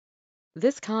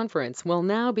This conference will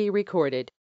now be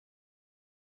recorded.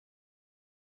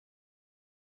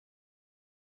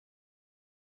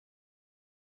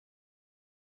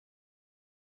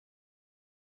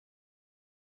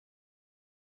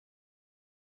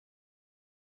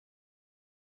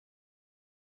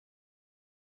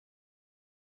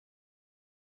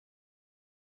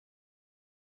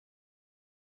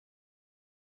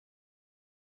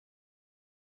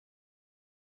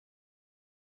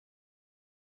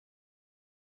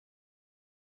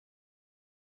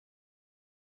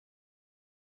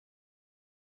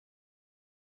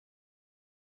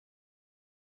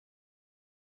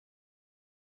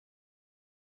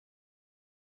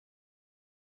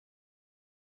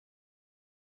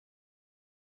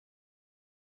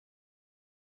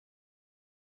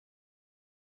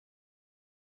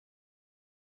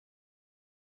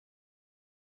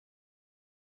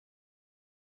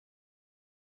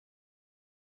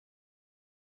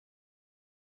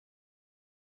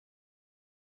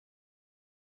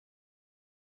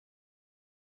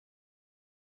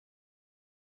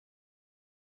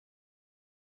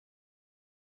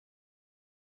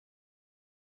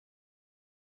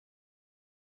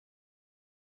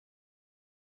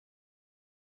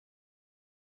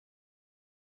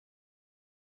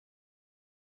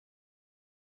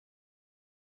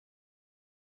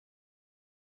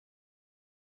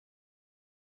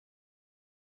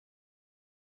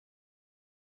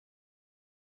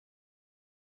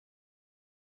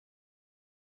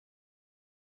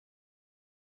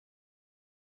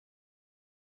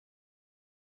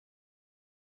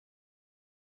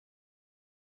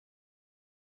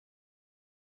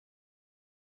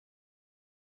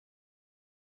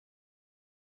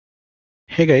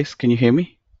 Hey guys, can you hear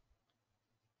me?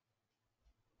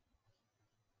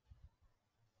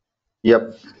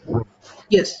 Yep.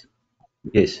 Yes.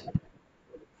 Yes.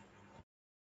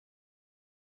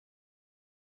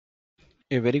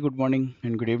 A very good morning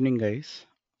and good evening, guys.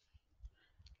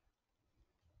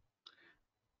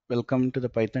 Welcome to the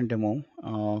Python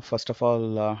demo. First of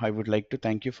all, I would like to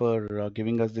thank you for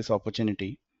giving us this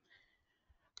opportunity.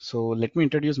 So let me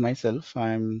introduce myself.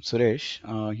 I'm Suresh,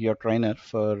 your trainer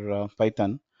for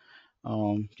Python.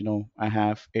 I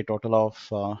have a total of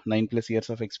 9+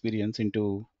 years of experience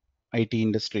into IT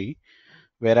industry,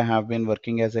 where I have been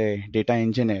working as a data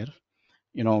engineer.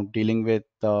 Dealing with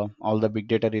all the big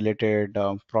data related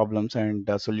problems and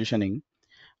solutioning.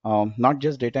 Not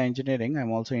just data engineering,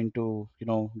 I'm also into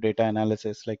data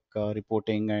analysis like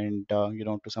reporting and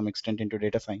to some extent into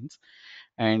data science,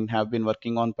 and have been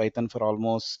working on Python for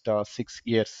almost 6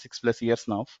 years, 6+ years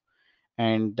now,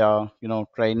 and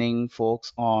training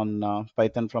folks on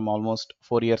Python from almost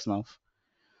 4 years now.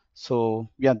 So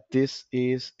yeah, this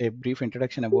is a brief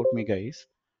introduction about me, guys.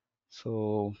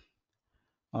 So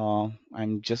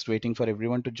I'm just waiting for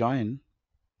everyone to join.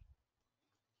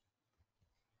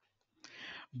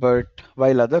 But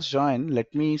while others join,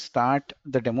 let me start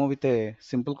the demo with a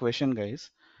simple question, guys.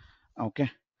 Okay,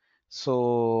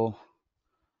 so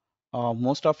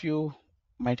most of you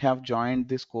might have joined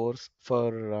this course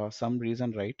for some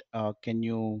reason, right? Can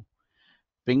you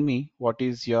ping me what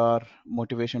is your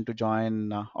motivation to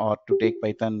join or to take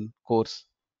Python course?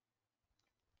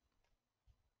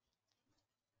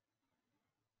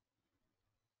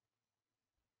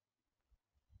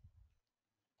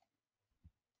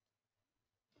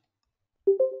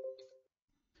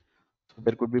 So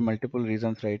there could be multiple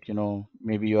reasons, right?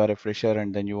 Maybe you are a fresher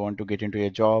and then you want to get into a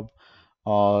job,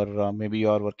 or maybe you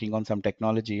are working on some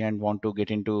technology and want to get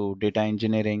into data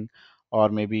engineering, or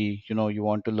maybe you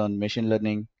want to learn machine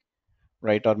learning,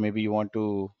 right? Or maybe you want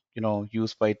to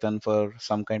use Python for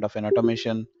some kind of an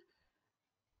automation.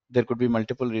 There could be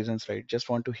multiple reasons, right? Just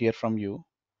want to hear from you.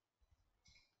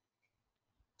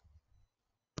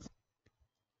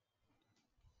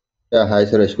 Yeah. Hi,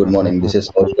 Suresh. Good morning. This is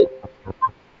Kaushik.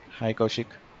 Hi, Kaushik.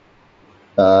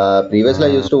 Previously, I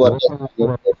used to work as a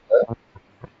video tester,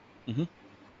 Mm-hmm,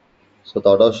 so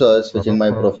thought of switching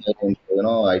my profile into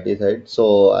IT side.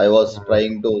 So I was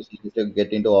trying to seriously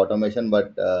get into automation,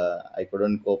 but I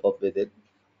couldn't cope up with it.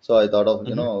 So I thought of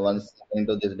mm-hmm, once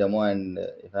into this demo, and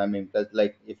if I'm impressed,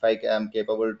 like if I am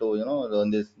capable to learn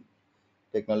this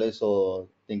technology, so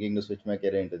thinking to switch my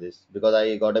career into this because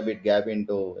I got a bit gap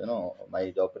into my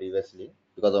job previously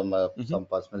because of mm-hmm, some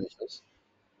personal issues.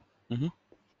 mm-hmm,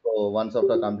 So once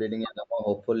after completing it,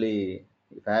 hopefully,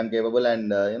 if I am capable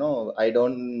and I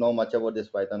don't know much about this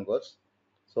Python course.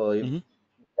 So if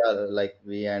mm-hmm. like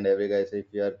we and every guys, if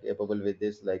we are capable with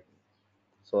this, like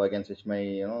so I can switch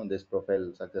my this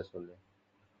profile successfully.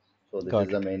 So this is Got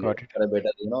the it, main reason got it. for a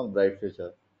better bright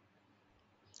future.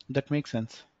 That makes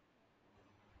sense.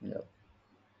 Yeah.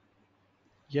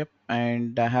 Yep,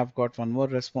 and I have got one more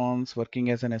response. Working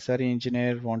as an SRE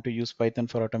engineer, want to use Python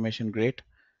for automation. Great.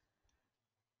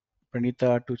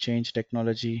 Pranita, to change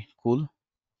technology. Cool.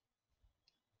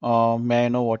 May I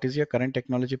know what is your current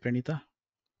technology, Pranita?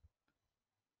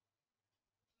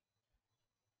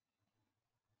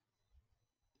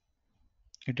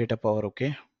 Data power,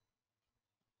 okay.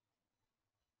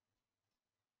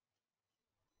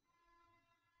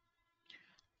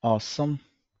 Awesome.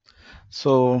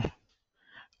 So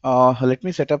let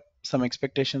me set up some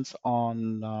expectations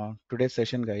on today's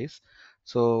session, guys.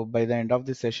 So by the end of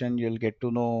the session, you'll get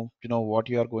to know, what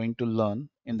you are going to learn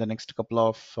in the next couple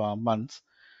of months.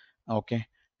 Okay,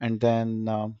 and then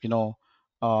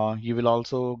you will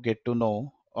also get to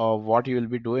know what you will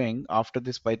be doing after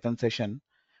this Python session,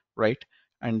 right?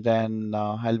 And then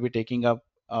I'll be taking up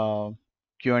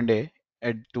Q&A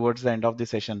at towards the end of the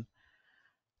session.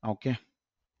 Okay,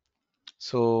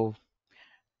 so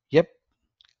yep,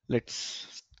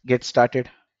 let's get started.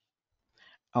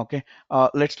 Okay,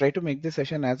 let's try to make this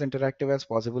session as interactive as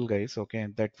possible, guys. Okay,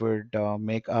 that would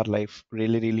make our life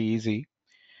really, really easy.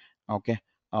 Okay,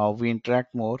 we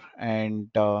interact more, and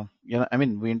I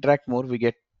mean, we interact more, we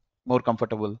get more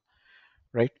comfortable,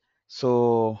 right?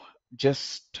 So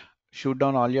just shoot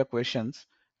down all your questions,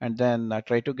 and then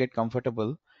try to get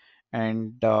comfortable.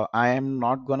 And I am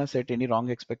not gonna set any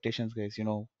wrong expectations, guys.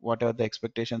 Whatever the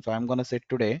expectations I'm gonna set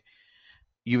today,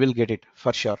 you will get it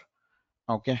for sure.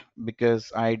 Okay, because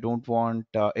I don't want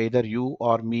either you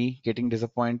or me getting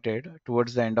disappointed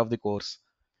towards the end of the course.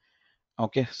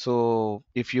 Okay, so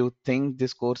if you think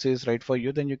this course is right for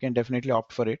you, then you can definitely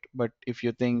opt for it. But if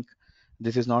you think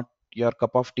this is not your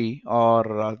cup of tea,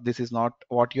 or this is not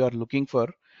what you are looking for,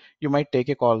 you might take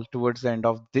a call towards the end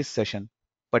of this session,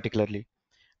 particularly.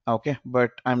 Okay,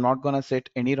 but I'm not gonna set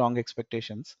any wrong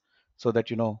expectations, so that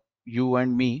you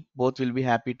and me both will be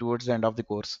happy towards the end of the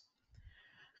course.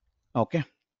 Okay.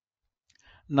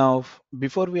 Now,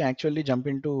 before we actually jump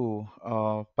into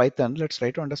Python, let's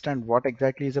try to understand what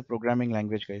exactly is a programming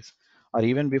language, guys. Or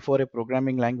even before a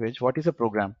programming language, what is a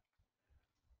program?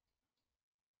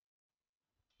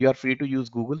 You are free to use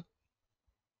Google.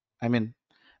 I mean,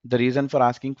 the reason for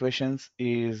asking questions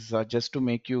is just to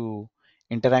make you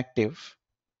interactive.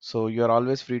 So you are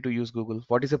always free to use Google.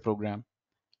 What is a program,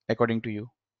 according to you?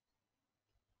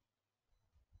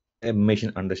 A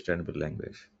machine understandable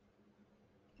language.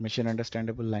 Machine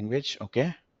understandable language.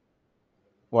 Okay.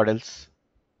 What else?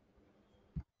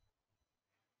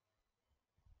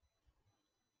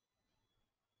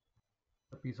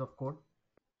 A piece of code.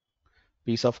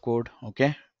 Piece of code.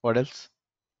 Okay. What else?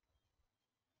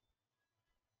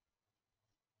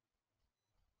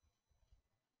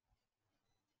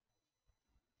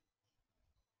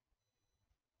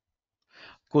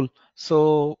 Cool.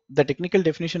 So the technical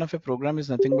definition of a program is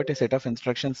nothing but a set of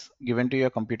instructions given to your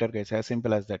computer, guys. As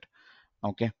simple as that.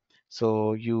 Okay.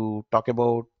 So you talk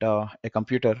about a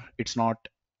computer, it's not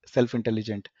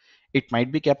self-intelligent. It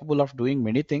might be capable of doing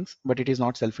many things, but it is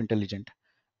not self-intelligent.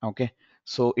 Okay.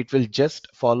 So it will just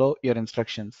follow your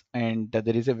instructions, and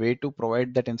there is a way to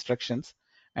provide that instructions,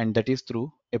 and that is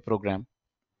through a program.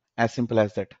 As simple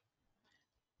as that.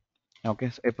 Okay.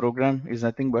 So a program is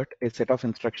nothing but a set of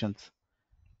instructions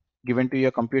given to your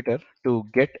computer to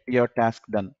get your task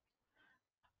done,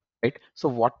 right? So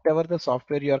whatever the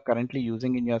software you are currently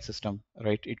using in your system,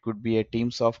 right? It could be a team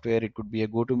software, it could be a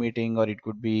GoToMeeting, or it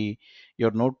could be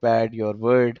your Notepad, your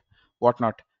Word,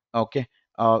 whatnot. Okay,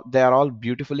 they are all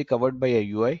beautifully covered by a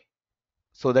UI,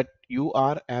 so that you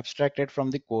are abstracted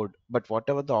from the code. But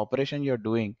whatever the operation you're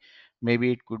doing,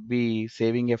 maybe it could be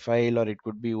saving a file, or it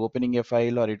could be opening a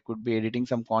file, or it could be editing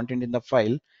some content in the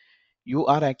file. You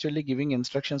are actually giving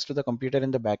instructions to the computer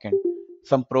in the backend.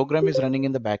 Some program is running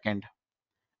in the backend.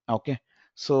 Okay,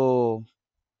 so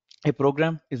a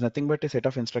program is nothing but a set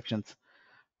of instructions.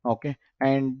 Okay,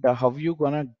 and how you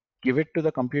gonna give it to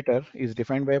the computer is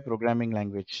defined by a programming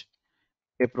language.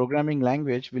 A programming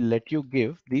language will let you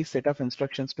give these set of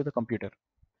instructions to the computer,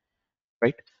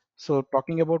 right? So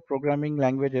talking about programming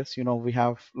languages, we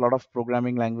have a lot of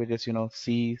programming languages,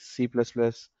 C, C++,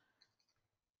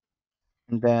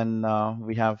 and then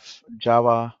we have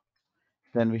Java,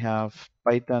 then we have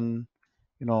Python,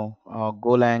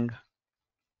 Golang,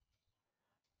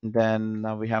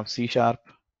 then we have C Sharp.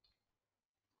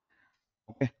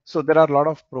 Okay, so there are a lot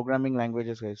of programming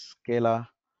languages, guys, Scala,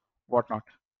 whatnot,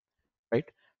 right?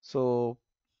 So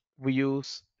we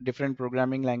use different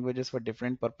programming languages for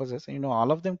different purposes. And,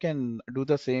 all of them can do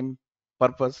the same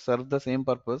purpose, serve the same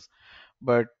purpose,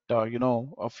 but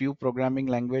a few programming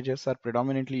languages are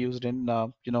predominantly used in uh,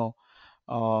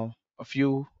 a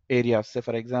few areas. Say,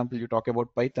 for example, you talk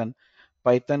about Python.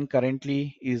 Python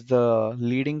currently is the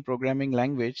leading programming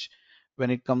language when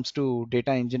it comes to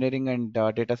data engineering and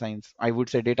data science. I would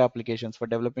say data applications, for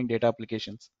developing data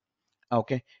applications.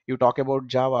 Okay, you talk about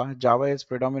Java. Java is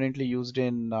predominantly used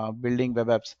in building web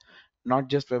apps, not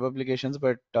just web applications,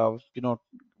 but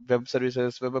web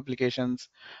services, web applications,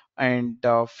 and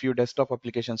few desktop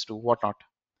applications too, whatnot,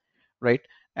 right?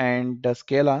 And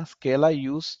Scala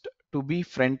used to be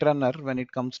front runner when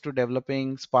it comes to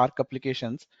developing Spark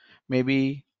applications,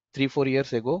 maybe 3 4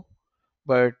 years ago.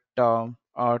 But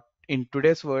in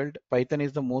today's world, Python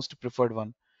is the most preferred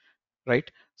one, right?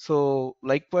 So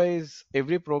likewise,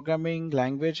 every programming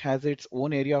language has its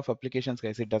own area of applications,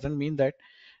 guys. It doesn't mean that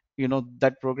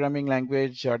that programming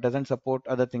language doesn't support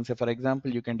other things. So for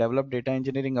example, you can develop data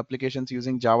engineering applications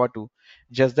using Java too,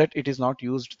 just that it is not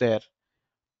used there,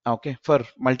 okay, for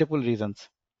multiple reasons,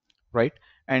 right?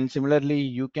 And similarly,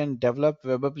 you can develop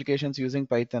web applications using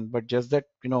Python, but just that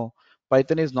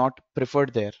Python is not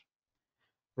preferred there,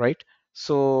 right?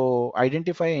 So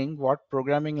identifying what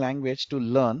programming language to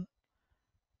learn,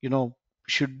 you know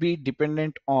should be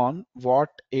dependent on what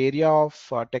area of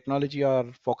technology you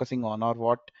are focusing on, or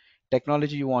what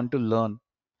technology you want to learn,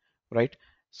 right?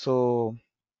 So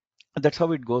that's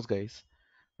how it goes, guys,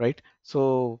 right?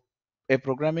 So a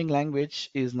programming language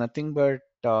is nothing but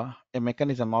a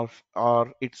mechanism,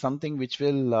 or it's something which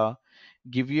will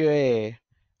give you a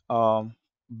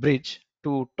bridge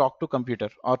to talk to computer,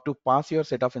 or to pass your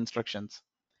set of instructions,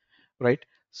 right?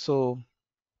 So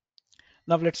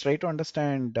now let's try to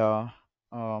understand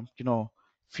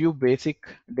few basic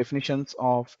definitions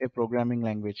of a programming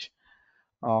language.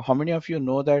 How many of you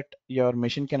know that your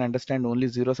machine can understand only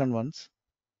zeros and ones?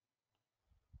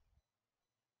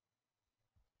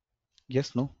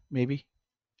 Yes, no, maybe.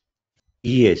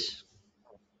 Yes.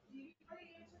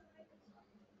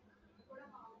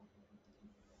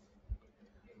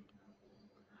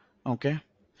 Okay,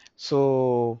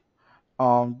 so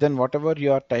then whatever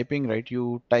you are typing, right,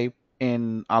 you type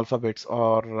in alphabets,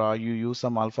 or you use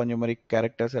some alphanumeric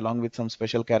characters along with some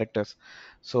special characters.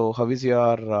 So how is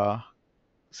your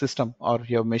system or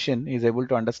your machine is able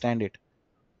to understand it?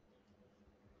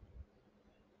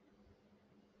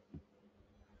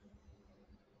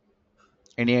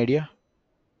 Any idea?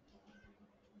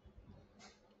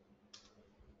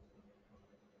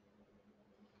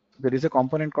 There is a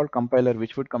component called compiler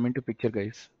which would come into picture,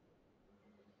 guys.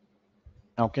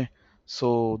 Okay,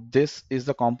 so this is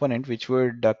the component which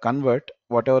would convert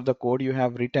whatever the code you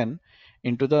have written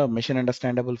into the machine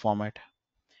understandable format,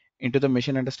 into the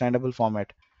machine understandable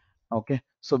format. Okay,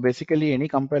 so basically any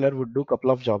compiler would do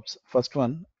couple of jobs. First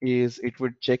one is it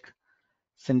would check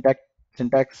syntax,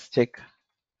 syntax check,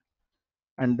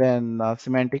 and then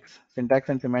semantics, syntax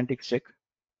and semantics check.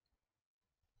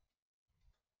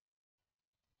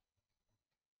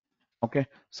 Okay,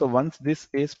 so once this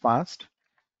is passed,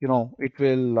 it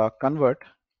will convert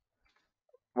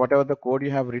whatever the code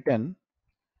you have written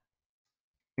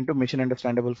into machine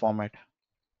understandable format.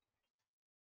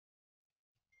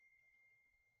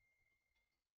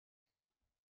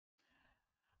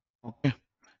 Okay.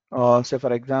 So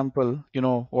for example,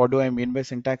 what do I mean by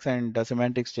syntax and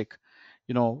semantics check?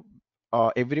 You know,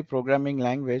 every programming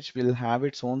language will have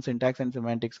its own syntax and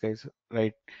semantics, guys,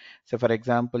 right? So for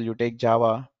example, you take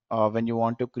Java, when you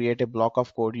want to create a block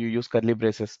of code, you use curly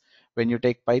braces. When you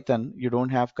take Python, you don't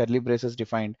have curly braces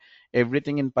defined.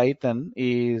 Everything in Python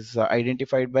is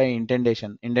identified by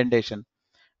indentation.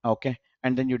 Okay,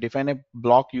 and then you define a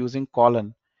block using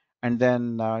colon, and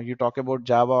then you talk about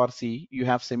Java or C, you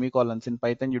have semicolons. In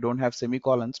Python you don't have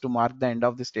semicolons to mark the end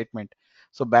of the statement,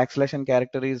 so backslash and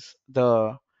character is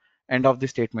the end of the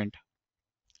statement,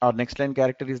 or next line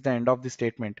character is the end of the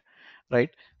statement, right?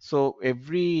 So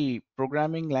every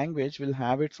programming language will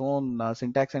have its own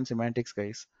syntax and semantics,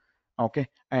 guys. Okay,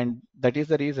 and that is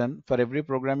the reason for every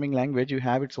programming language you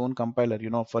have its own compiler.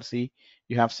 For C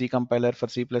you have C compiler, for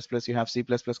C++ you have C++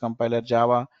 compiler,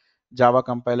 Java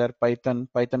compiler, Python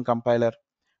compiler,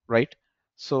 right?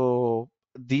 So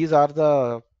these are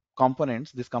the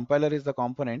components. This compiler is the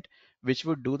component which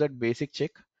would do that basic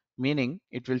check, meaning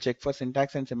it will check for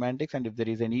syntax and semantics, and if there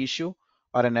is any issue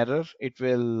or an error, it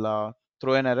will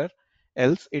throw an error.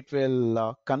 Else it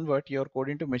will convert your code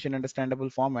into machine understandable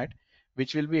format,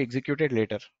 which will be executed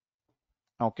later.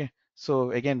 Okay,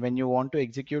 so again, when you want to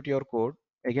execute your code,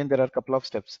 again there are a couple of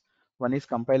steps. One is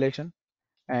compilation,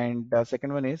 and the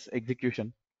second one is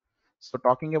execution. So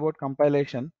talking about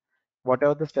compilation,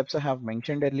 whatever the steps I have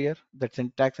mentioned earlier, that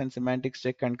syntax and semantics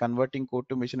check and converting code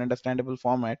to machine understandable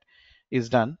format is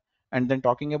done. And then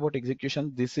talking about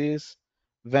execution, this is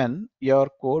when your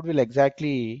code will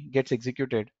exactly gets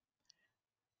executed.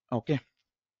 Okay,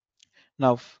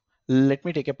 Now, let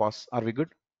me take a pause. Are we good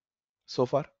so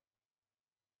far?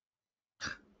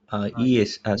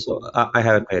 Yes. I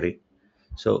have a query.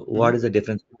 So Mhm. what is the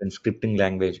difference between scripting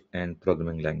language and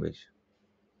programming language?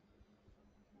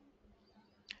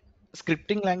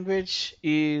 Scripting language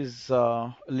is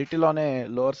a little on a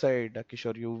lower side,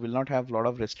 Kishore. You will not have a lot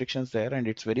of restrictions there, and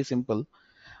it's very simple.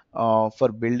 For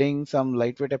building some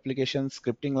lightweight applications,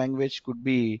 scripting language could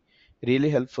be really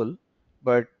helpful,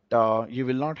 but you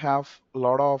will not have a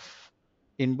lot of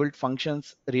inbuilt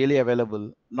functions really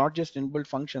available. Not just inbuilt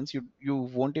functions, you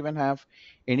won't even have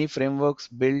any frameworks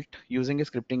built using a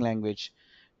scripting language.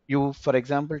 You, for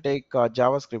example, take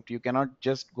JavaScript. You cannot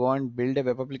just go and build a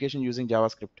web application using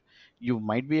JavaScript. You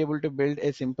might be able to build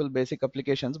a simple basic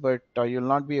applications, but you'll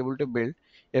not be able to build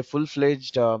a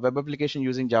full-fledged web application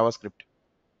using JavaScript.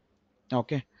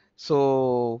 Okay,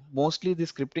 so mostly the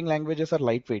scripting languages are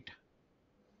lightweight.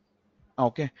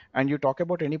 Okay, and you talk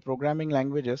about any programming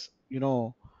languages,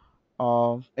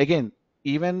 again,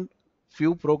 even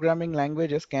few programming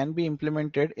languages can be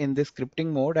implemented in the scripting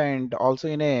mode and also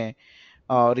in a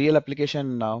real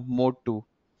application mode too.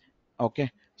 Okay,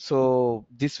 so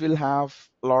this will have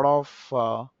a lot of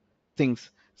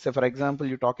things. So, for example,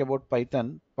 you talk about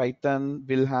Python. Python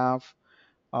will have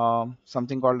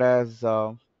something called as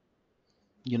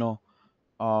you know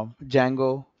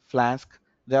Django, Flask.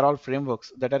 They're all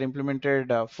frameworks that are implemented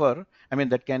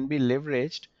that can be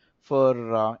leveraged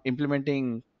for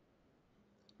implementing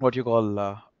what you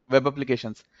call web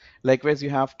applications. Likewise, you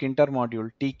have Kinter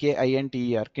module,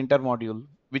 TKINTER, Kinter module,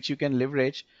 which you can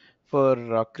leverage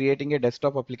for creating a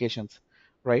desktop applications,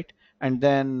 right? And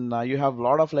then you have a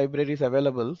lot of libraries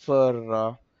available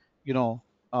for you know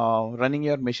running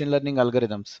your machine learning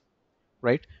algorithms,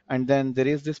 right? And then there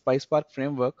is this PySpark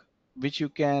framework which you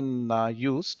can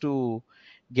use to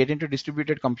get into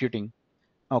distributed computing.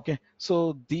 Okay,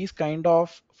 so these kind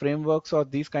of frameworks or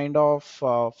these kind of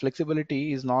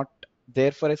flexibility is not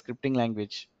there for a scripting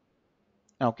language.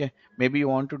 Okay, maybe you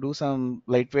want to do some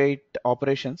lightweight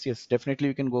operations. Yes, definitely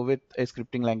you can go with a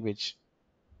scripting language.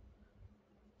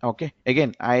 Okay,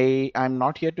 again, I'm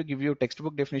not here to give you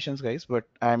textbook definitions, guys, but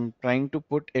I'm trying to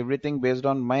put everything based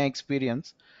on my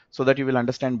experience so that you will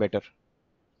understand better.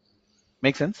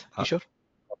 Make sense, Uh, Kishore?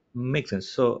 Makes sense.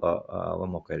 So,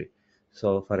 one more query.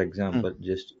 So, for Mm, example,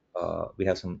 just we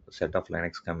have some set of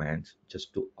Linux commands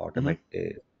just to mm-hmm, automate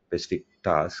a specific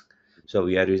task. So,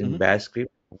 we are using mm-hmm, Bash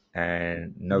script,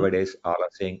 and mm-hmm, nowadays all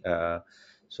are saying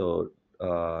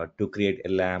to create a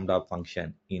Lambda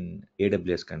function in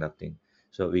AWS kind of thing.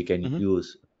 So, we can mm-hmm,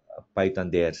 use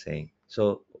Python. They are saying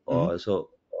so. mm-hmm.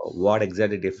 What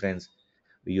exactly difference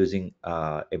using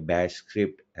a Bash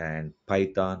script and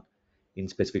Python in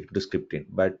specific to scripting?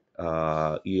 But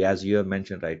as you have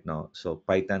mentioned right now, so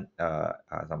Python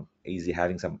some easy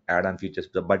having some add-on features,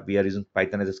 but we are using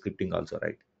Python as a scripting also,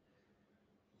 right?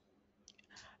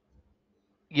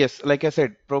 Yes, like I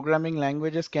said, programming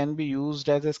languages can be used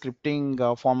as a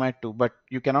scripting format too, but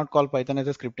you cannot call Python as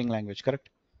a scripting language, correct?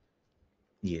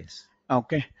 Yes.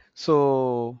 Okay.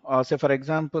 So, say for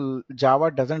example,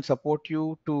 Java doesn't support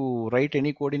you to write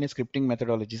any code in a scripting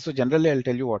methodology. So generally, I'll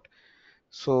tell you what.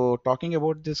 So talking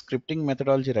about this scripting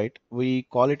methodology, right? We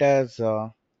call it as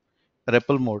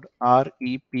REPL mode,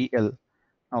 REPL.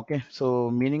 Okay.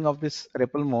 So meaning of this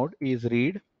REPL mode is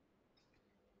read,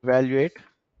 evaluate,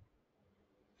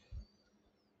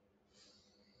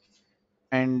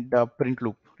 and print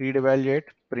loop. Read, evaluate,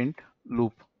 print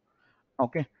loop.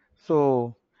 Okay,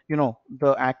 so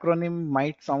the acronym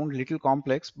might sound little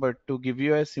complex, but to give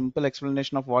you a simple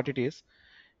explanation of what it is,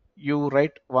 you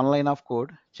write one line of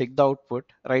code, check the output,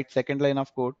 write second line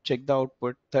of code, check the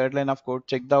output, third line of code,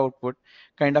 check the output,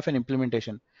 kind of an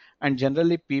implementation. And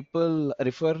generally, people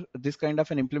refer this kind of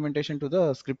an implementation to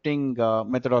the scripting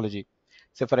methodology.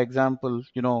 So, for example,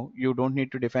 you don't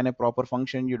need to define a proper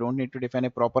function, you don't need to define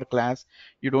a proper class,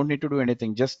 you don't need to do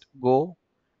anything. Just go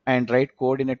and write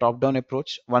code in a top-down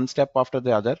approach, one step after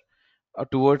the other,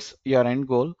 towards your end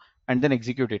goal, and then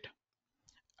execute it.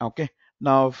 Okay,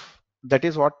 now that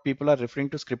is what people are referring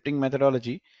to scripting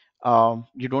methodology.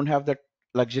 You don't have that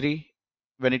luxury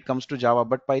when it comes to Java,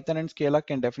 but Python and Scala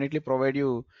can definitely provide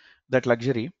you that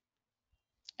luxury,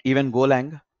 even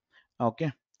Golang.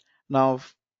 Okay, now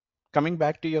coming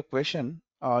back to your question,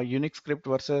 Unix script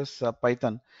versus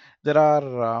Python, there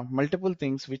are multiple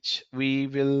things which we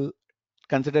will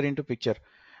consider into picture.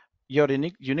 Your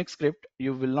Unix script,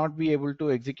 you will not be able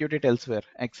to execute it elsewhere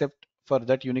except for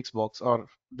that Unix box or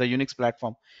the Unix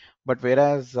platform. But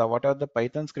whereas what are the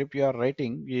Python script you are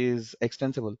writing is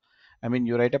extensible. I mean,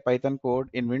 you write a Python code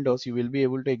in Windows, you will be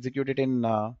able to execute it in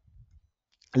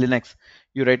Linux.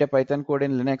 You write a Python code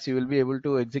in Linux, you will be able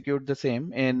to execute the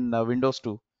same in Windows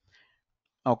too.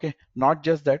 Okay, not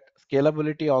just that,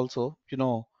 scalability also,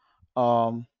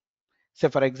 um, say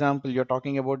for example, you're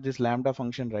talking about this Lambda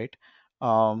function, right?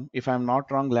 If I'm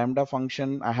not wrong, Lambda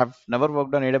function, I have never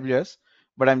worked on AWS,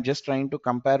 but I'm just trying to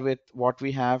compare with what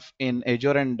we have in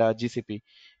Azure and GCP.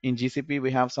 In GCP,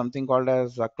 we have something called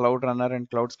as a Cloud Runner and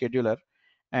Cloud Scheduler,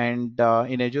 and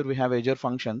in Azure, we have Azure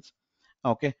Functions.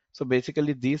 Okay, so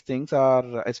basically these things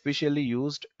are especially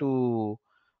used to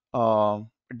uh,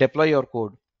 deploy your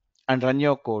code and run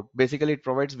your code. Basically, it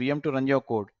provides VM to run your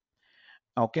code.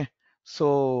 Okay,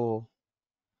 so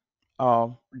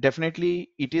definitely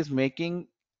it is making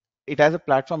it as a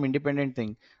platform independent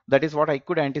thing. That is what I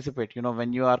could anticipate.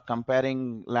 When you are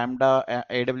comparing Lambda,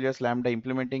 AWS Lambda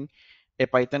implementing a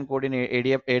Python code in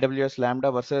AWS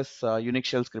Lambda versus Unix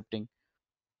shell scripting.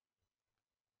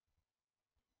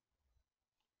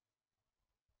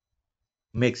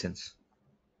 Makes sense.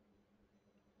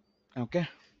 Okay,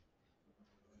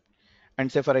 and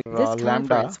say for This Lambda.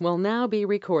 conference will now be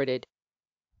recorded.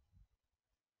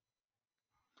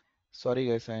 Sorry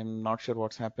guys, I'm not sure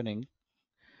what's happening.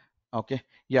 Okay,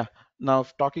 yeah. Now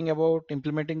talking about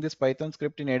implementing this Python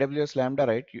script in AWS Lambda,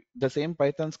 right? The same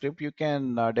Python script you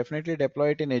can definitely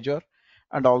deploy it in Azure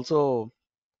and also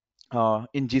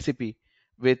in GCP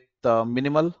with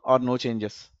minimal or no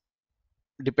changes,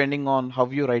 depending on how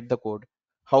you write the code,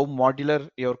 how modular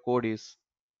your code is.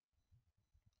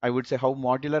 I would say how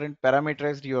modular and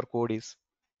parameterized your code is.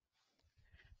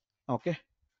 Okay,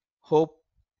 hope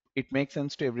it makes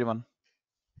sense to everyone.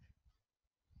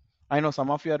 I know some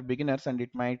of you are beginners and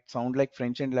it might sound like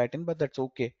French and Latin, but that's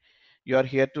okay. You are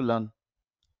here to learn.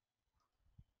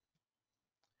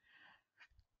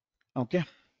 Okay,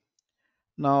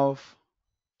 now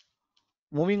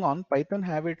moving on, Python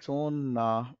have its own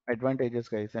advantages,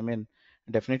 guys. I mean,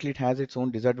 definitely it has its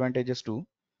own disadvantages too.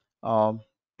 Um,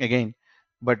 Again,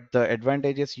 but the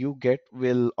advantages you get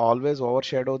will always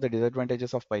overshadow the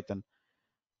disadvantages of Python.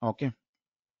 Okay.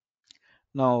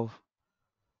 Now,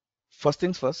 first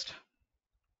things first,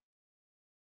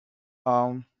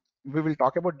 we will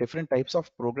talk about different types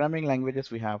of programming languages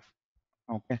we have.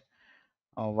 Okay.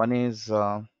 One is,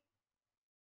 you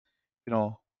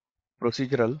know,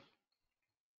 procedural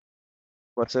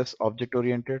versus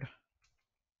object-oriented.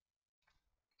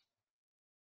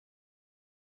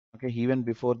 Okay. Even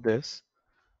before this,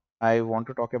 I want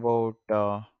to talk about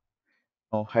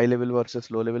high-level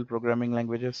versus low-level programming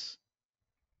languages.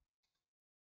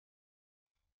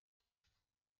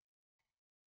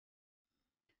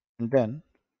 And then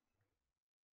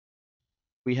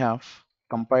we have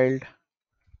compiled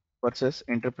versus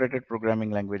interpreted programming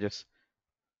languages.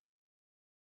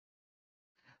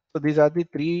 So these are the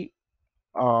three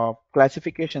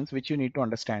classifications which you need to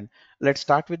understand. Let's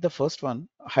start with the first one,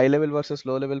 high level versus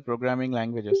low level programming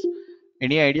languages.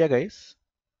 Any idea, guys?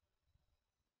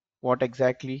 What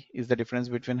exactly is the difference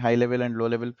between high level and low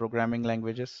level programming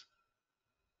languages?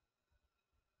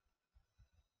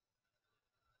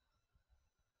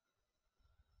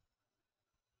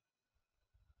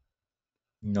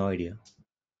 No idea.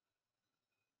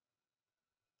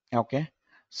 Okay.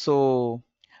 So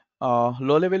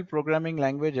low level programming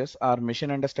languages are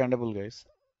machine understandable, guys.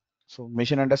 So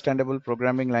machine understandable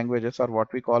programming languages are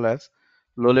what we call as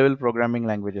low level programming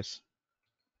languages.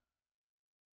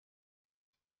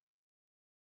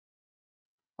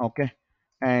 Okay.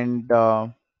 And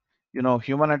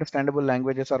human understandable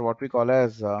languages are what we call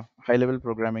as high level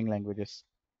programming languages.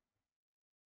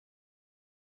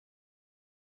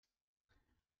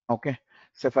 Okay.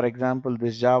 So for example,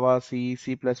 this Java, C,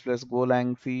 C++,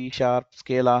 Golang, C Sharp,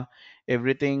 Scala,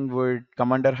 everything would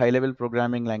come under high level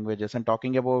programming languages. And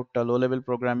talking about low level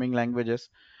programming languages,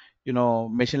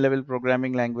 machine level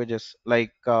programming languages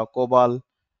like COBOL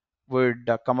would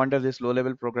come under this low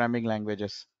level programming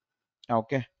languages.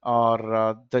 Okay.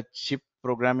 Or the chip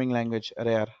programming language,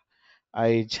 rare.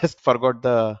 I just forgot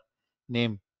the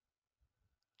name.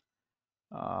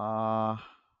 Uh,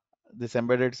 this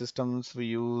embedded systems, we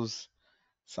use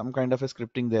some kind of a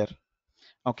scripting there.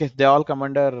 Okay, they all come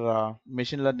under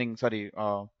machine learning, sorry,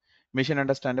 machine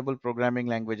understandable programming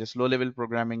languages, low level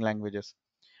programming languages.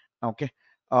 Okay,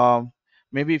 um,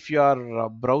 maybe if you are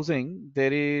browsing,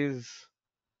 there is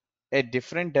a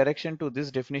different direction to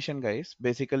this definition, guys.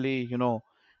 Basically,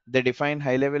 they define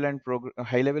high level and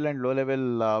low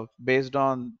level based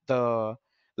on the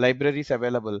libraries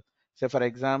available. Say, for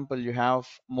example, you have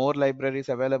more libraries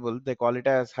available, they call it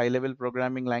as high level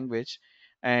programming language.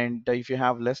 And if you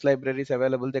have less libraries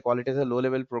available, they call it as a low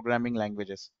level programming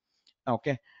languages.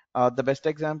 Okay. The best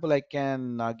example I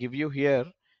can give you here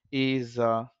is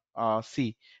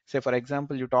see. Say for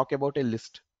example, you talk about a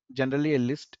list. Generally, a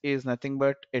list is nothing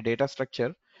but a data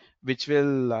structure which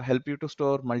will help you to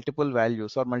store multiple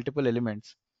values or multiple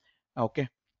elements. Okay,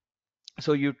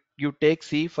 so you take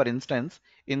C for instance.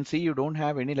 In C you don't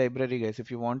have any library, guys.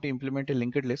 If you want to implement a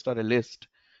linked list or a list,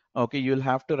 okay, you'll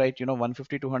have to write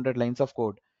 150 200 lines of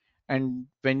code. And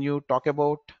when you talk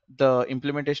about the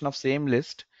implementation of same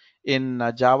list in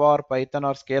Java or Python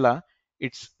or Scala,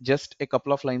 it's just a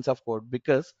couple of lines of code,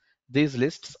 because these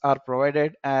lists are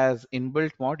provided as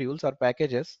inbuilt modules or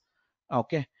packages,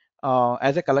 okay,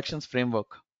 as a collections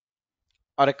framework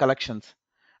or a collections.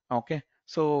 Okay,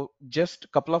 so just a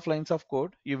couple of lines of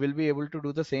code, you will be able to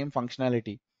do the same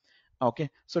functionality.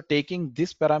 Okay, so taking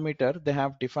this parameter, they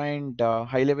have defined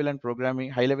high level and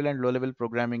low level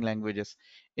programming languages,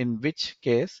 in which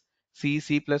case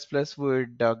C++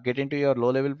 would get into your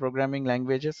low level programming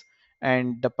languages,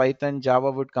 and the Python, Java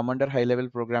would come under high level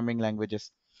programming languages.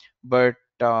 But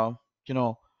you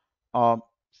know, uh,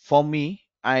 for me,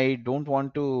 I don't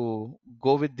want to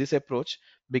go with this approach,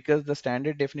 because the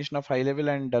standard definition of high level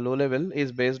and low level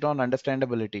is based on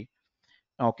understandability.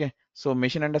 Okay, so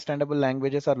machine understandable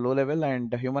languages are low level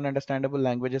and human understandable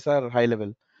languages are high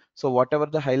level. So whatever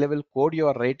the high level code you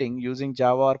are writing using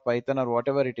Java or Python or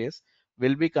whatever it is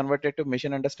will be converted to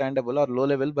machine understandable or low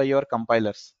level by your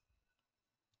compilers.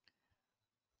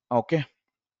 Okay,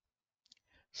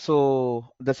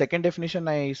 so the second definition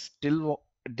I still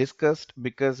discussed,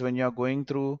 because when you are going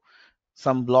through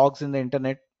some blogs in the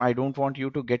internet, I don't want you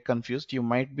to get confused. You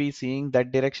might be seeing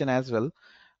that direction as well,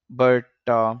 but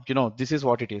this is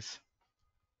what it is.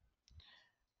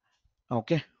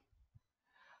 Okay.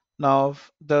 Now,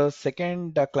 the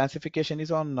second classification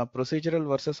is on procedural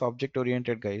versus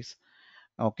object-oriented, guys.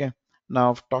 Okay.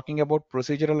 Now, talking about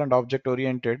procedural and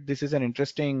object-oriented, this is an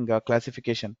interesting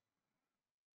classification.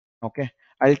 Okay.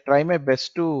 I'll try my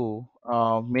best to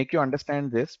make you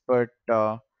understand this, but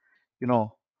you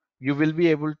know, you will be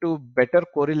able to better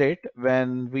correlate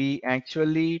when we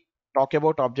actually talk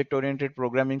about object-oriented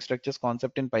programming structures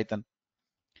concept in Python.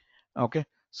 Okay,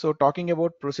 so talking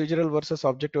about procedural versus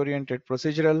object-oriented,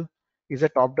 procedural is a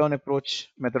top-down approach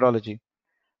methodology,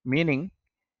 meaning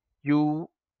you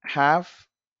have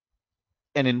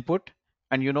an input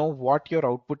and you know what your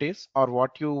output is or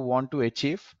what you want to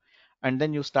achieve, and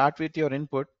then you start with your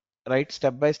input, right,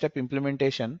 step-by-step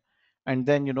implementation, and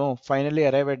then finally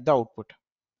arrive at the output.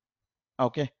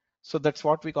 Okay, so that's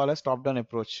what we call as top-down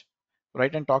approach,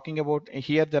 right? And talking about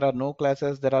here, there are no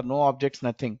classes, there are no objects,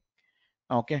 nothing.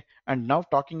 Okay, and now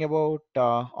talking about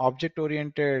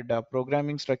object-oriented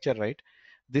programming structure, right?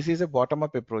 This is a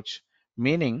bottom-up approach,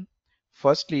 meaning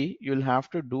firstly, you'll have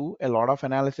to do a lot of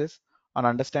analysis on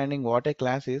understanding what a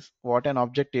class is, what an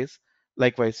object is.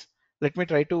 Likewise, let me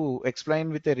try to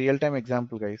explain with a real-time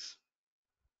example, guys.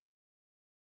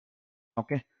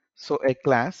 Okay, so a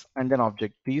class and an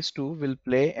object, these two will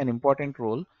play an important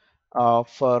role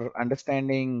for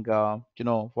understanding,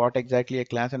 what exactly a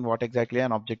class and what exactly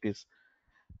an object is.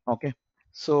 Okay,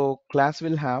 so a class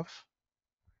will have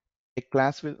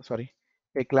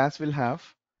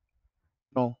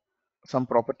no some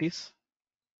properties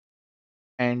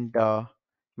and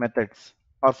methods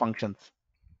or functions,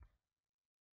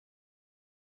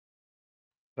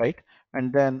 right?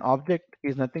 And then object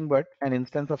is nothing but an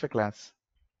instance of a class.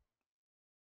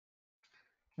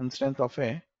 Instance of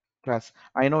a class.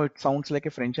 I know it sounds like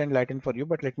a French and Latin for you,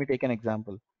 but let me take an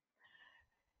example.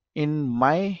 In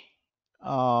my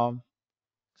uh,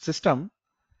 system,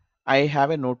 I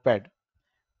have a notepad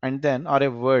and then or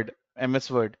a Word, MS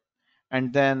Word,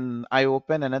 and then I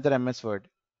open another MS Word,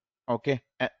 okay,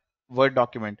 a Word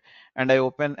document, and I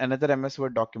open another MS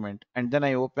Word document, and then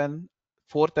I open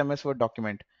fourth MS Word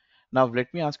document. Now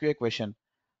let me ask you a question.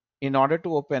 In order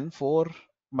to open four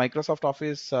Microsoft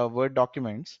Office Word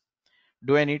documents,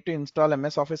 do I need to install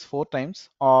MS Office 4 times,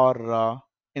 or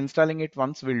installing it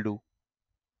once will do?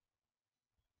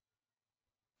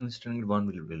 Instant one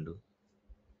will do.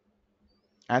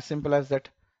 As simple as that.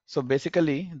 So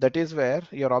basically, that is where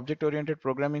your object-oriented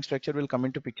programming structure will come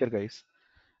into picture, guys.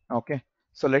 Okay.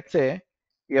 So let's say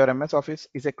your MS Office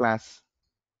is a class,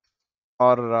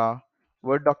 or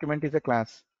Word document is a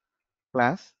class.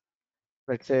 Class,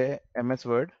 let's say MS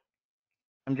Word.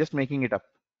 I'm just making it up.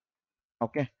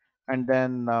 Okay. And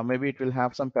then maybe it will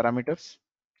have some parameters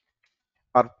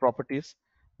or properties,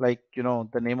 like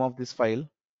the name of this file,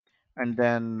 and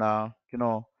then uh,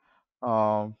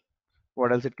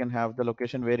 what else it can have, the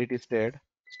location where it is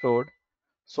stored,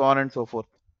 so on and so forth.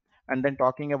 And then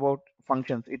talking about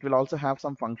functions, it will also have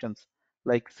some functions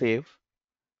like save,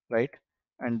 right?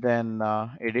 And then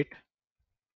edit,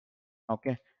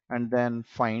 okay, and then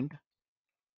find,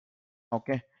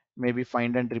 Okay, maybe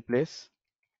find and replace,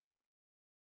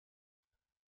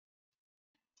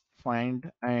 find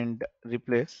and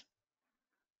replace.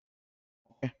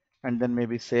 Okay, and then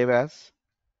maybe save as,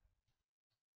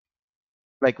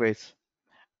 likewise.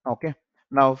 Okay,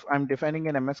 now if I'm defining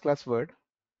an MS class Word,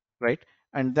 right?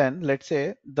 And then let's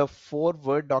say the 4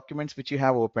 Word documents which you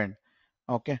have opened.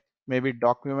 Okay, maybe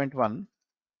document 1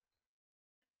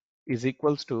 is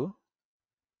equals to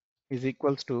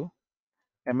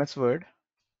MS Word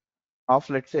of,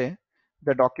 let's say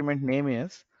the document name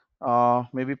is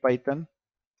maybe Python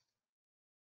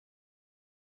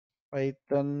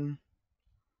dot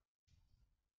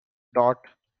doc,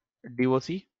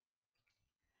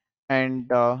 and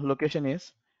location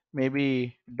is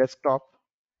maybe desktop.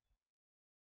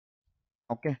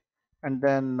 Okay, and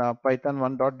then python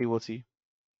 1 dot doc.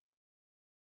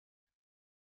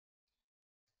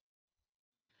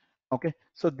 Okay,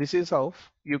 so this is how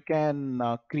you can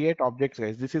create objects,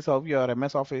 guys. This is how your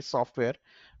MS Office software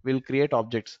will create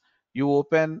objects. You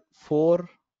open 4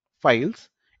 files,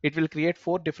 it will create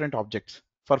 4 different objects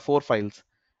for 4 files.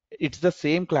 It's the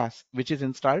same class which is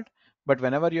installed, but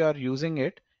whenever you are using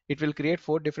it, it will create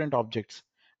 4 different objects.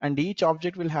 And each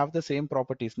object will have the same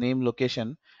properties, name,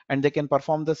 location, and they can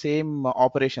perform the same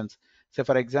operations. So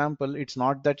for example, it's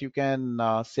not that you can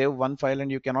save one file and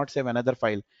you cannot save another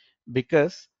file,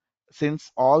 because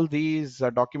since all these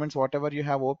documents whatever you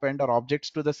have opened are objects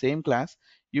to the same class,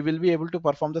 you will be able to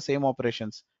perform the same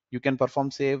operations. You can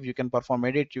perform save, you can perform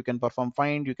edit, you can perform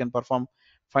find, you can perform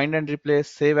find and replace,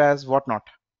 save as, whatnot.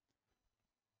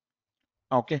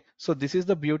 Okay, so this is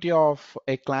the beauty of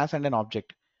a class and an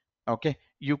object. Okay,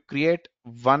 you create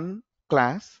one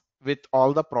class with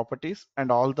all the properties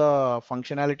and all the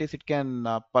functionalities it can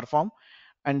perform,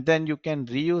 and then you can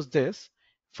reuse this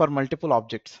for multiple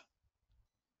objects.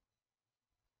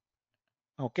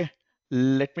 Okay,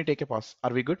 let me take a pause.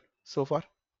 Are we good so far?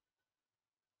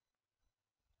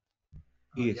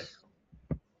 Yes.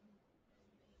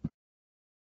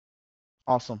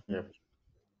 Awesome. Yeah.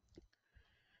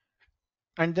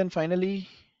 And then finally,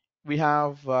 we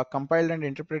have compiled and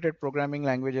interpreted programming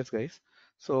languages, guys.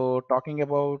 So talking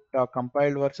about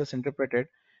compiled versus interpreted,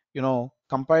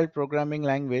 compiled programming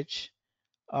language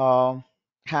uh,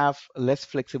 have less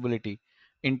flexibility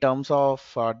in terms of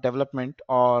development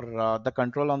or the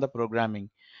control on the programming.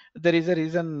 There is a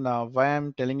reason why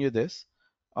I'm telling you this.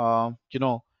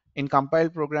 In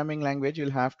compiled programming language,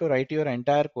 you'll have to write your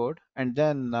entire code and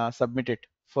then submit it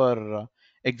for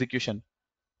execution.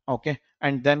 Okay,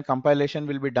 and then compilation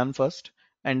will be done first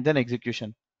and then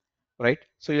execution, right?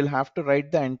 So you'll have to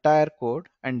write the entire code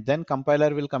and then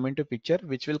compiler will come into picture,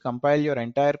 which will compile your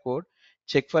entire code,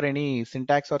 check for any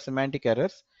syntax or semantic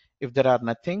errors. If there are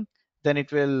nothing, then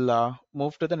it will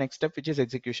move to the next step, which is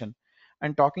execution.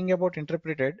 And talking about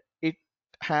interpreted, it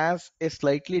has a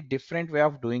slightly different way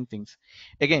of doing things.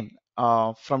 Again,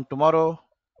 from tomorrow,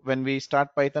 when we start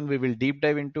Python, we will deep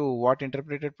dive into what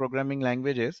interpreted programming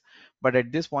language is. But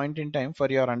at this point in time, for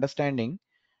your understanding,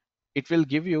 it will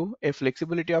give you a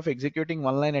flexibility of executing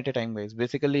one line at a time, guys.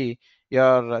 Basically,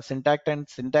 your syntax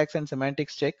and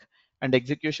semantics check and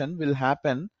execution will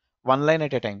happen one line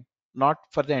at a time, not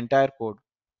for the entire code.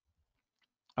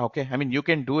 Okay, I mean, you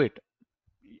can do it.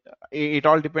 It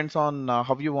all depends on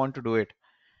how you want to do it.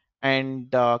 And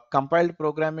compiled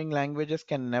programming languages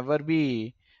can never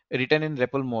be written in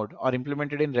REPL mode or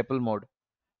implemented in REPL mode,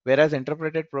 whereas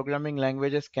interpreted programming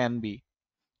languages can be.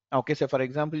 Okay, so for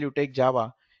example, you take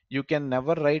Java, you can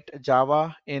never write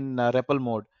Java in REPL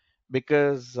mode,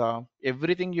 because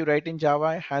everything you write in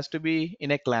Java has to be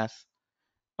in a class.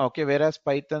 Okay, whereas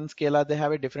Python, Scala, they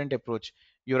have a different approach.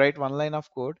 You write one line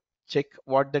of code, check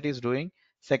what that is doing.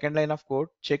 Second line of code,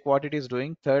 check what it is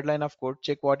doing. Third line of code,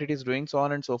 check what it is doing, so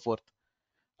on and so forth.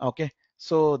 Okay,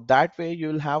 so that way you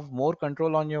will have more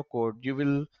control on your code. You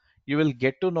will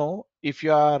get to know if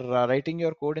you are writing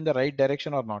your code in the right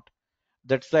direction or not.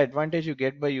 That's the advantage you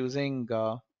get by using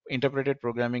interpreted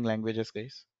programming languages,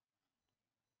 guys.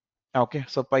 Okay,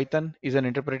 so Python is an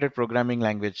interpreted programming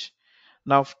language.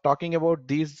 Now, talking about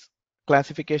these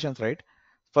classifications, right?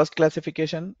 First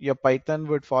classification, your Python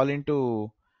would fall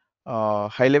into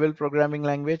high-level programming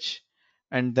language,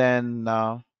 and then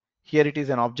here it is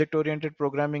an object-oriented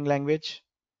programming language.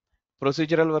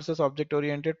 Procedural versus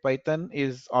object-oriented, Python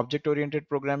is object-oriented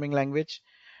programming language,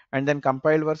 and then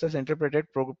compiled versus interpreted,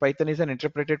 Python is an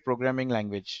interpreted programming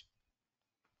language.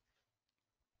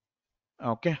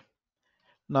 Okay,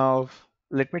 now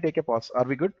let me take a pause. Are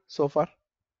we good so far?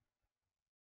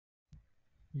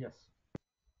 Yes.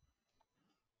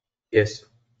 Yes.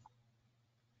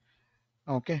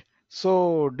 Okay,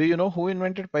 so do you know who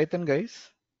invented Python, guys?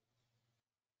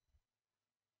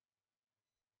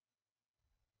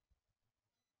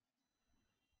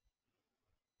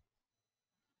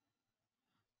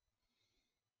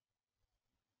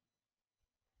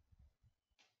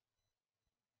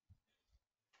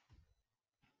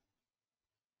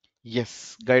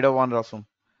 Yes, Guido van Rossum.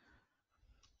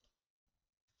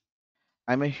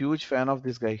 I'm a huge fan of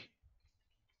this guy.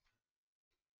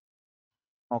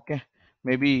 Okay,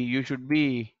 maybe you should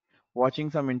be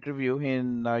watching some interview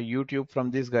in YouTube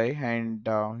from this guy, and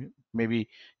maybe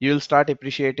you'll start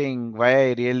appreciating why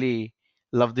I really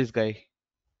love this guy.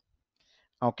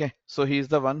 Okay, so he's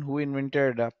the one who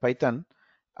invented Python.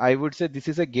 I would say this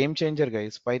is a game changer,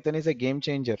 guys. Python is a game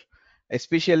changer,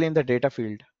 especially in the data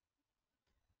field.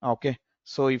 Okay,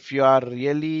 so if you are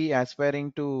really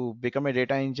aspiring to become a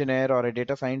data engineer or a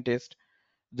data scientist,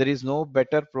 there is no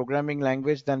better programming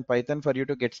language than Python for you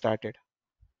to get started.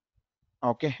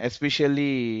 Okay,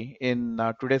 especially in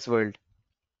today's world,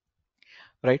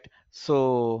 right?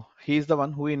 So he's the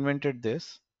one who invented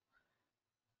this.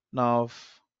 Now,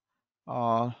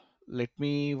 uh, let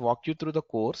me walk you through the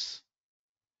course.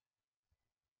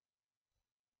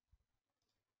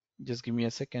 Just give me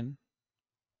a second.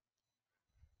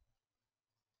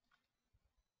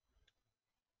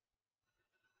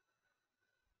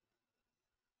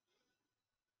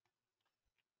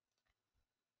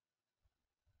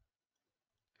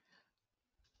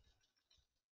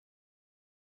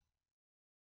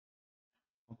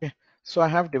 Okay, so I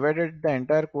have divided the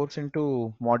entire course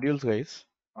into modules, guys.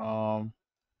 Um,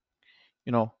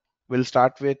 you know, we'll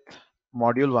start with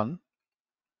module one.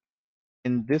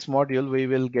 In this module, we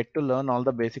will get to learn all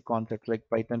the basic concepts like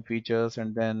Python features,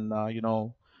 and then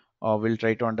we'll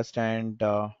try to understand.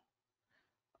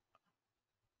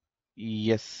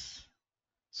 Yes.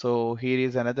 So here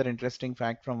is another interesting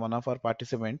fact from one of our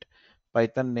participant.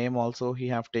 Python name also he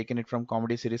have taken it from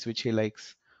comedy series which he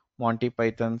likes. Monty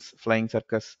Python's Flying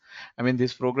Circus. I mean,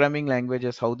 these programming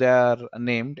languages, how they are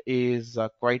named is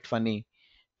quite funny.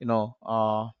 You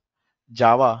know,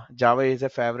 Java. Java is a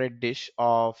favorite dish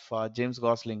of James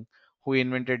Gosling, who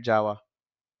invented Java.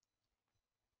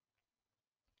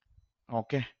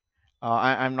 Okay.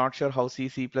 I'm not sure how C,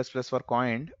 C++ were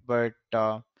coined, but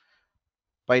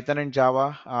Python and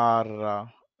Java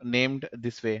are named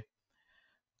this way.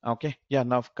 Okay, yeah,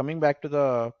 now coming back to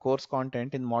the course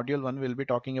content in module one, we'll be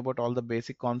talking about all the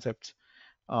basic concepts,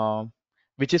 um,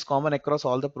 which is common across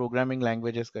all the programming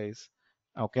languages, guys.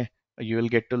 Okay, you will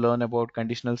get to learn about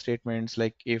conditional statements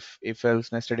like if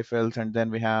else, nested if else, and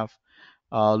then we have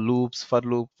loops, for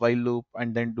loop, while loop,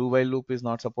 and then do while loop is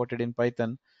not supported in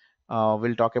Python.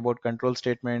 We'll talk about control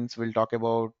statements, we'll talk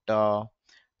about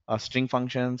string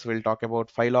functions, we'll talk about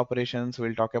file operations,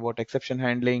 we'll talk about exception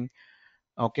handling.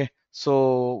 Okay,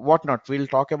 so whatnot, we'll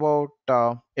talk about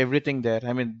everything there.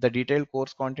 I mean, the detailed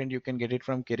course content you can get it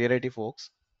from Career IT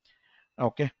folks.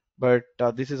 Okay, but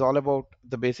this is all about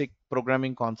the basic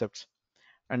programming concepts.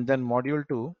 And then module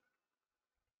two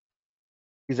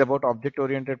is about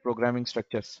object-oriented programming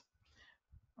structures.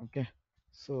 Okay,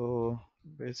 so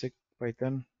basic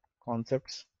Python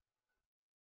concepts.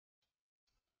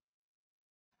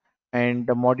 And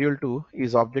the module 2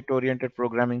 is object-oriented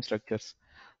programming structures.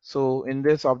 So in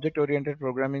this object-oriented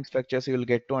programming structures, you will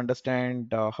get to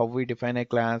understand how we define a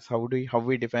class, how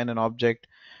we define an object,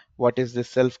 what is this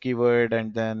self keyword,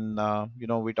 and then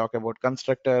we talk about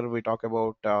constructor, we talk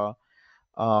about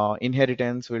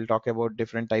inheritance, we'll talk about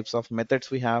different types of methods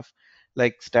we have,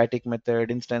 like static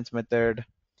method, instance method,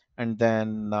 and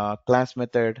then class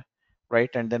method, right?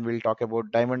 And then we'll talk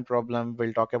about diamond problem,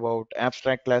 we'll talk about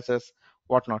abstract classes,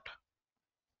 whatnot.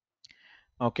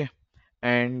 Okay,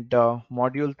 and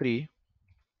module 3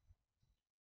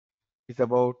 is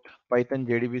about Python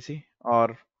JDBC,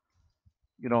 or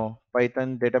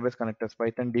Python database connectors,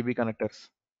 Python DB connectors.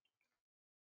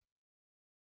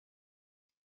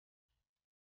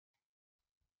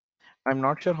 I'm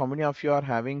not sure how many of you are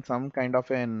having some kind of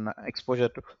an exposure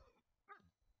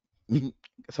to,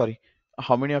 sorry,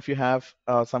 how many of you have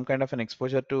some kind of an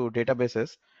exposure to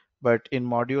databases, but in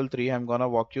module 3, I'm gonna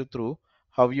walk you through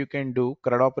how you can do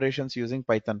CRUD operations using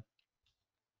Python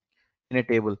in a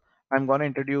table. I'm going to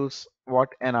introduce what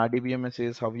an RDBMS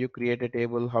is, how you create a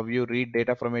table, how you read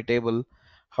data from a table,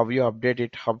 how you update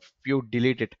it, how you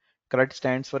delete it. CRUD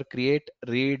stands for create,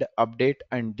 read, update,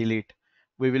 and delete.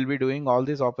 We will be doing all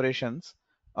these operations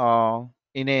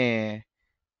in a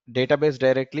database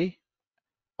directly.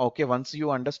 Okay, once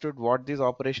you understood what these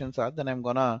operations are, then I'm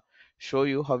gonna show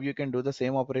you how you can do the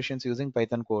same operations using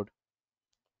Python code.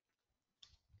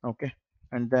 Okay,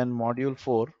 and then module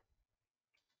 4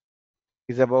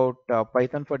 is about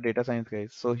Python for data science,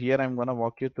 guys. So here I'm gonna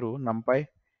walk you through NumPy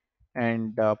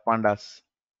and Pandas.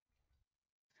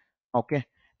 Okay.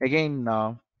 Again,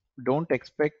 don't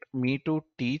expect me to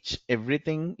teach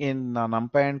everything in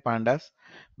NumPy and Pandas,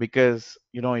 because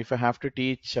if I have to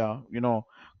teach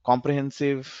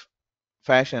comprehensive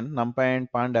fashion NumPy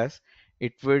and Pandas,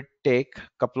 it would take a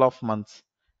couple of months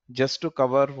just to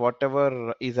cover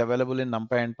whatever is available in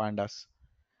NumPy and Pandas.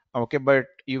 Okay, but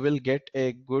you will get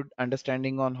a good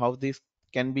understanding on how these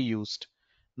can be used.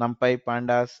 NumPy,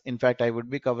 Pandas. In fact, I would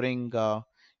be covering,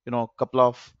 couple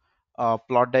of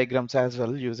plot diagrams as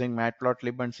well using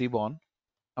Matplotlib and Seaborn.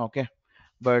 Okay,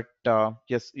 but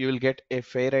yes, you will get a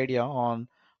fair idea on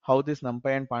how this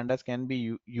NumPy and Pandas can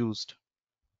be used,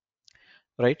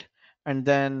 right? And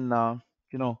then,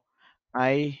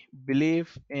 I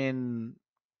believe in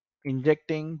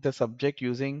injecting the subject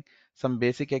using some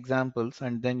basic examples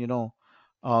and then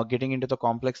getting into the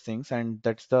complex things, and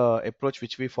that's the approach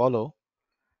which we follow.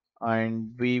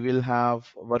 And we will have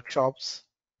workshops.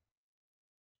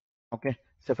 Okay,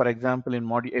 so for example, in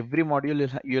module, every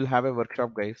module you'll have a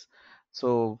workshop, guys.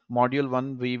 So module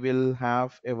 1 we will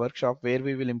have a workshop where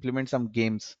we will implement some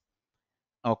games.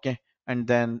 Okay, and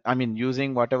then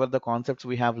using whatever the concepts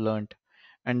we have learned.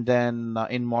 And then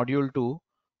in module 2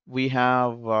 we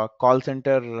have call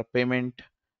center payment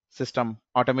system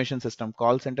automation system,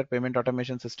 call center payment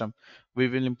automation system. We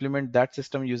will implement that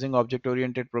system using object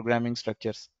oriented programming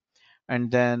structures. And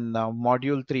then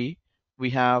module 3 we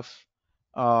have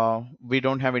we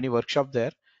don't have any workshop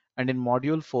there. And in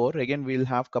module 4 again we'll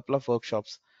have couple of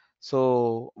workshops.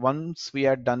 So once we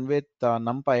are done with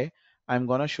NumPy, I'm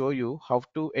gonna show you how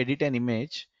to edit an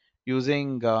image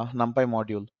using NumPy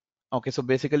module. Okay, so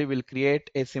basically we'll create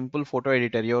a simple photo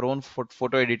editor, your own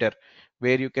photo editor,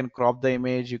 where you can crop the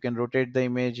image, you can rotate the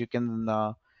image, you can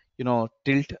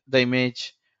tilt the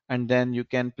image, and then you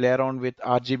can play around with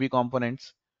RGB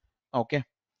components. Okay,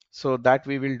 so that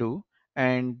we will do.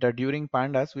 And during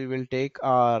Pandas, we will take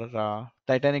our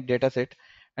Titanic dataset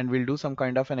and we'll do some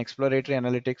kind of an exploratory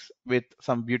analytics with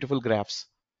some beautiful graphs.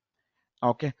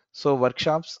 Okay, so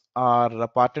workshops are a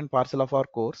part and parcel of our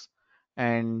course,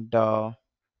 and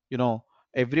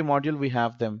every module we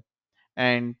have them.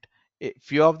 And a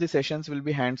few of the sessions will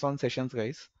be hands-on sessions,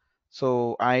 guys.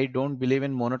 So I don't believe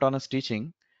in monotonous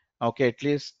teaching. Okay, at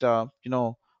least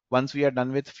once we are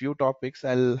done with few topics,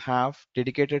 I'll have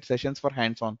dedicated sessions for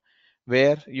hands-on,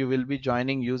 where you will be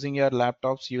joining using your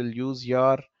laptops. You will use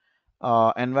your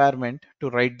environment to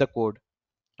write the code.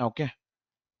 Okay,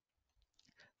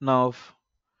 now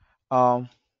um,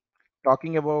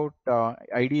 talking about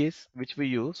IDEs which we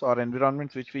use or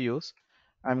environments which we use,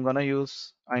 I'm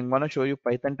gonna show you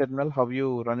Python terminal, how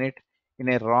you run it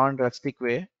in a raw and rustic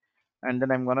way, and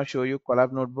then I'm gonna show you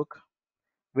Collab Notebook.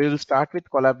 We will start with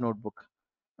Collab Notebook.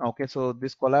 Okay, so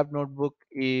this Collab Notebook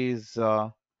is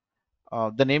the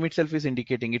name itself is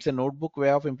indicating it's a notebook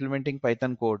way of implementing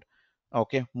Python code.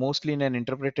 Okay, mostly in an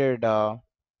interpreted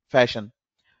fashion,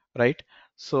 right?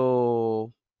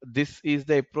 So this is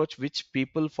the approach which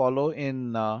people follow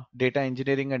in data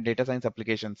engineering and data science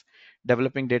applications,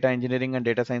 developing data engineering and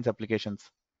data science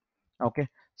applications. Okay,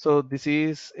 so this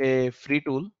is a free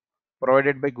tool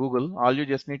provided by Google. All you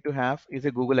just need to have is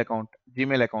a Google account,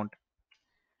 Gmail account.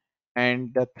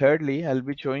 And thirdly, I'll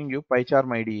be showing you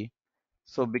PyCharm IDE.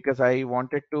 So because I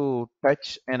wanted to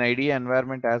touch an IDE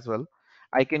environment as well,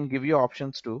 I can give you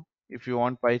options too. If you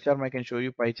want PyCharm, I can show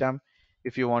you PyCharm.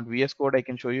 If you want VS Code, I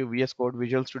can show you VS Code,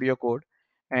 Visual Studio Code.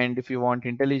 And if you want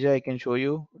IntelliJ, I can show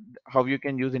you how you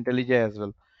can use IntelliJ as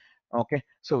well. Okay,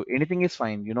 so anything is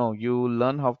fine. You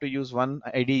learn how to use one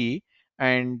IDE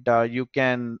and you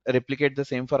can replicate the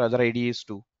same for other IDEs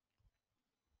too.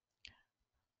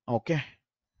 Okay,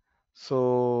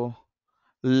 so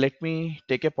let me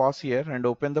take a pause here and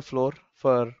open the floor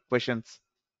for questions.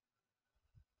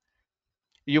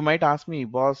 You might ask me,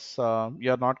 boss,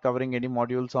 you're not covering any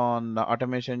modules on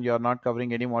automation, you're not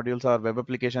covering any modules or web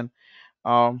application.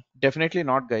 Definitely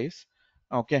not, guys.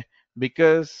 Okay,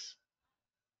 because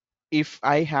if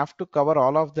I have to cover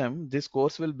all of them, this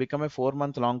course will become a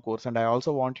 4-month long course. And I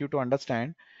also want you to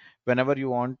understand, whenever you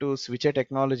want to switch a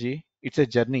technology, it's a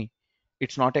journey.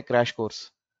 It's not a crash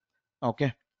course.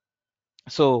 Okay.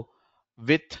 So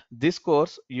with this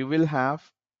course, you will have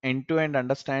end-to-end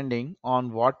understanding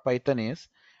on what Python is,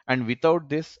 and without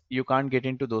this, you can't get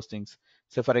into those things.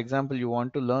 So for example, you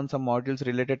want to learn some modules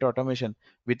related to automation.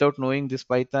 Without knowing this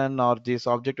Python or these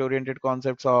object-oriented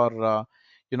concepts or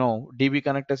DB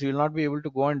connectors, you will not be able to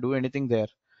go and do anything there.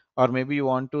 Or maybe you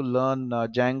want to learn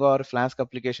Django or Flask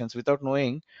applications. Without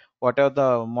knowing what are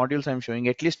the modules I'm showing,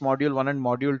 at least module 1 and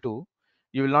module 2,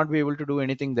 you will not be able to do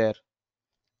anything there.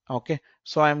 Okay,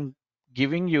 so I'm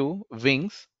giving you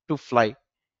wings to fly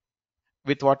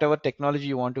with whatever technology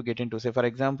you want to get into. Say, for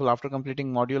example, after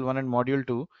completing module 1 and module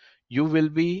 2, you will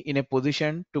be in a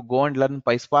position to go and learn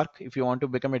PySpark. If you want to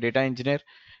become a data engineer,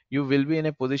 you will be in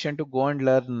a position to go and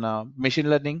learn machine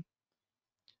learning.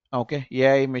 Okay,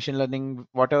 AI, machine learning,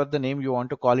 whatever the name you want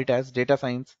to call it as, data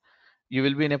science, you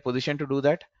will be in a position to do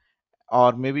that.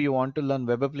 Or maybe you want to learn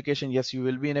web application, yes, you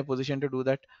will be in a position to do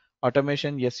that.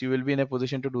 Automation, yes, you will be in a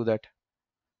position to do that.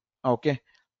 Okay,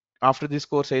 after this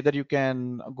course, either you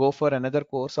can go for another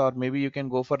course or maybe you can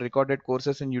go for recorded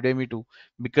courses in Udemy too,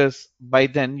 because by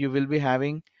then you will be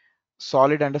having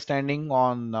solid understanding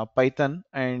on Python,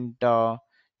 and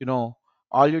you know,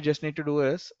 all you just need to do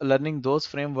is learning those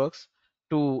frameworks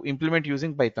to implement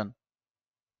using Python.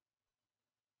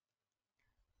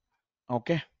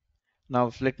 Okay,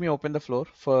 now let me open the floor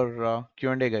for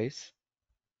Q&A, guys.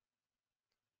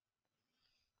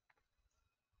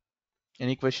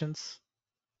 Any questions?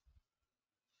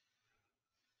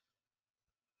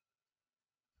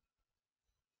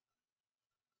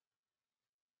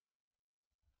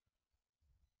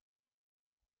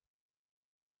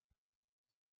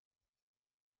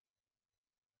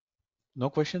 No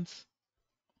questions?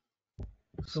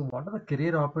 So, what are the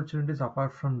career opportunities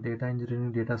apart from data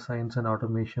engineering, data science, and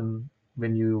automation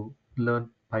when you learn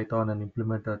Python and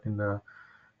implement it in the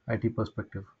IT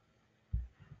perspective?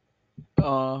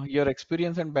 Your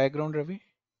experience and background, Ravi?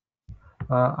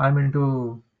 I'm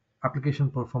into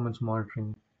application performance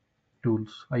monitoring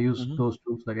tools. I use Mm-hmm. those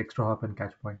tools like ExtraHop and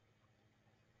Catchpoint.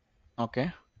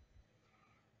 Okay.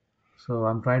 So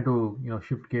I'm trying to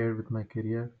shift gear with my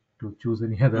career to choose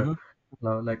any other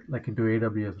Mm-hmm. like into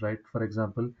AWS, right? For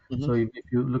example, Mm-hmm. so if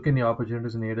you look any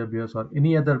opportunities in AWS or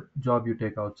any other job you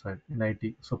take outside in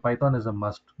IT, so Python is a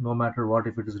must, no matter what,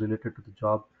 if it is related to the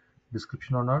job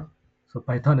description or not. So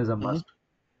Python is a Mm-hmm. must.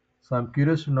 So I'm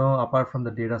curious to know, apart from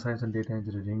the data science and data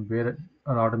engineering, where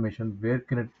an automation, where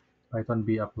can it Python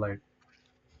be applied?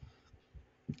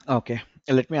 Okay,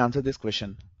 let me answer this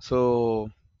question. So,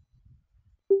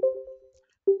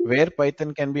 where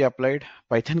Python can be applied?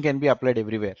 Python can be applied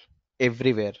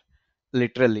everywhere,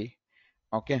 literally.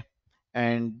 Okay,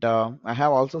 and I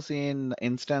have also seen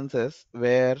instances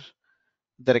where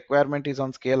the requirement is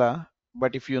on Scala,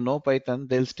 but if you know Python,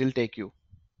 they'll still take you.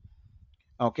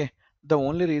 Okay, the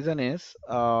only reason is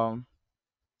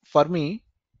for me,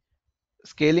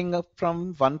 scaling up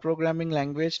from one programming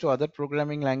language to other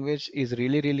programming language is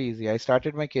really easy. I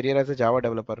started my career as a Java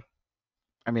developer.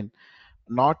 I mean,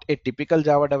 not a typical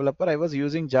Java developer. I was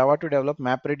using Java to develop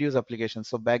MapReduce applications.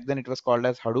 So back then it was called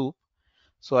as Hadoop.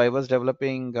 So I was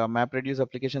developing MapReduce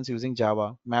applications using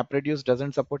Java. MapReduce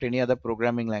doesn't support any other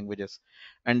programming languages.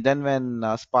 And then when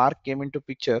Spark came into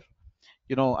picture,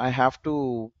 I have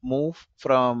to move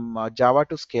from Java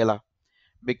to Scala,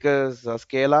 because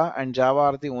Scala and Java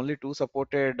are the only two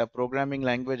supported programming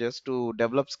languages to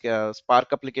develop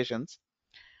Spark applications.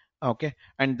 Okay,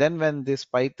 and then when this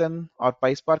Python or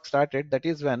PySpark started, that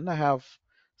is when I have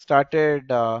started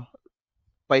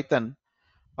Python.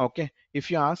 Okay,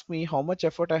 if you ask me how much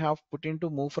effort I have put into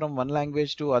move from one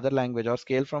language to other language or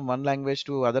scale from one language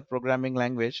to other programming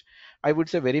language, I would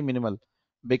say very minimal,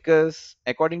 because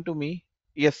according to me,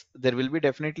 yes, there will be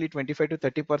definitely 25 to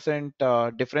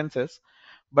 30% differences,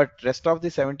 but rest of the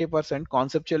 70%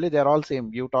 conceptually they're all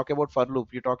same. You talk about for loop,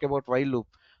 you talk about while loop,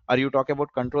 or you talk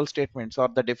about control statements or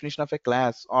the definition of a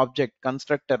class, object,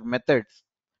 constructor, methods,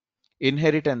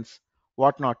 inheritance,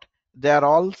 whatnot. They are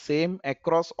all same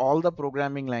across all the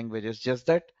programming languages, just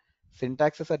that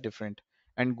syntaxes are different,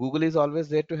 and Google is always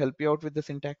there to help you out with the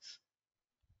syntax.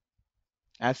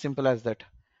 As simple as that.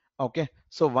 Okay,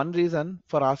 so one reason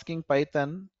for asking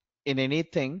Python in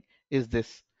anything is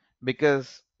this,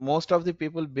 because most of the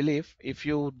people believe if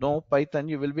you know Python,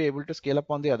 you will be able to scale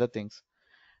up on the other things.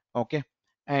 Okay,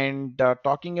 and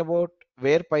talking about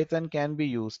where Python can be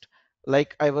used,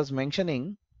 like I was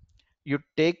mentioning, you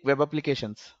take web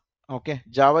applications. Okay,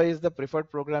 Java is the preferred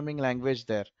programming language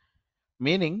there,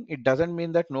 meaning it doesn't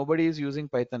mean that nobody is using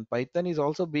Python. Python is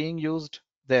also being used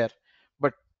there,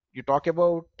 but you talk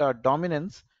about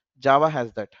dominance, Java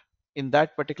has that in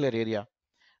that particular area.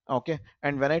 Okay,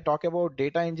 and when I talk about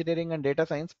data engineering and data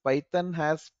science, Python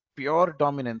has pure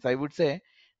dominance. I would say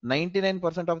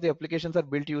 99% of the applications are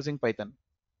built using Python.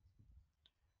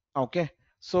 Okay,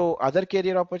 so other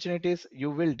career opportunities,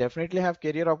 you will definitely have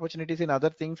career opportunities in other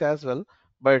things as well,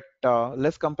 but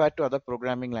less compared to other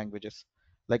programming languages.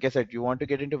 Like I said, you want to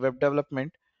get into web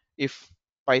development, if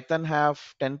Python have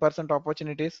 10%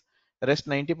 opportunities, rest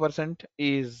 90%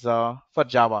 is for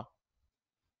Java.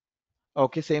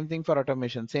 Okay, same thing for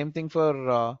automation, same thing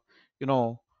for you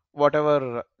know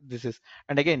whatever this is.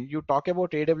 And again, you talk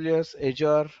about AWS,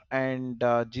 Azure, and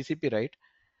GCP, right?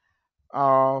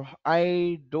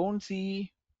 I don't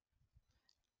see,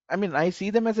 I mean, I see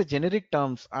them as a generic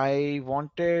terms. I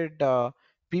wanted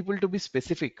people to be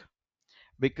specific,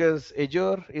 because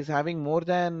Azure is having more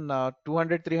than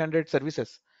 200, 300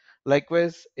 services.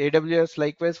 Likewise, AWS,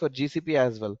 likewise for GCP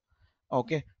as well.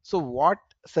 Okay, so what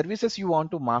services you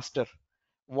want to master?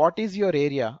 What is your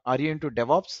area? Are you into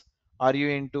DevOps? Are you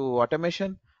into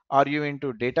automation? Are you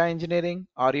into data engineering?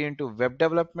 Are you into web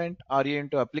development? Are you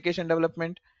into application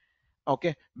development?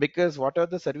 Okay, because what are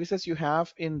the services you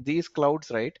have in these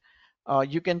clouds, right?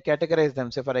 You can categorize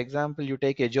them. Say for example, you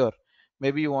take Azure.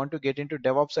 Maybe you want to get into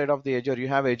DevOps side of the Azure. You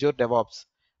have Azure DevOps,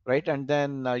 right? And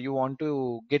then you want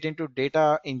to get into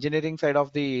data engineering side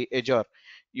of the Azure.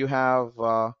 You have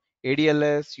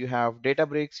ADLS, you have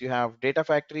Databricks, you have Data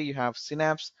Factory, you have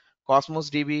Synapse, Cosmos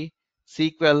DB,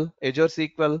 SQL, Azure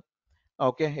SQL,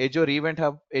 okay, Azure Event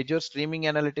Hub, Azure Streaming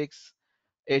Analytics,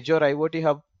 Azure IoT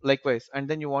Hub, likewise. And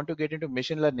then you want to get into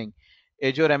machine learning.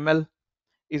 Azure ML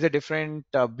is a different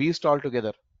beast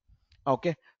altogether.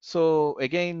 Okay, so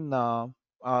again,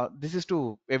 this is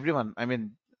to everyone. I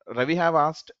mean, Ravi have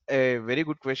asked a very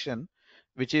good question,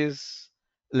 which is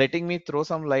letting me throw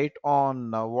some light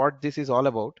on what this is all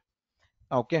about.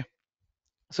 Okay,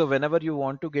 so whenever you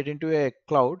want to get into a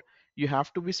cloud, you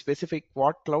have to be specific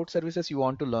what cloud services you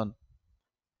want to learn.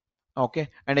 Okay,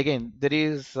 and again, there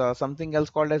is something else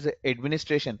called as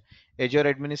administration, Azure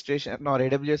administration or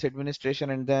AWS administration,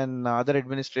 and then other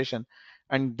administration,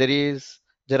 and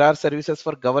there are services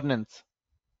for governance.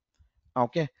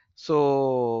 Okay,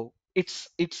 so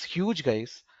it's huge,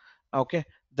 guys. Okay,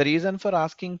 the reason for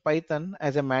asking Python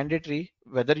as a mandatory,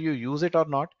 whether you use it or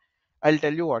not, I'll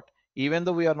tell you what. Even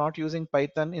though we are not using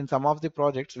Python in some of the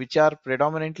projects which are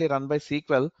predominantly run by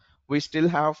SQL, we still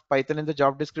have Python in the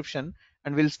job description,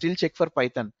 and we'll still check for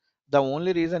Python. The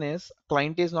only reason is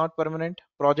client is not permanent,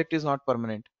 project is not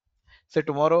permanent. So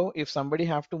tomorrow, if somebody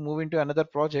have to move into another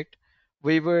project,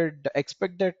 we would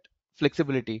expect that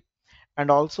flexibility. And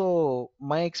also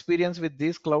my experience with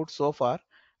these clouds so far,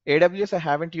 AWS I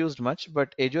haven't used much,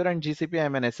 but Azure and GCP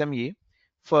I'm an SME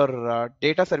for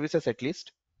data services at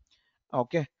least.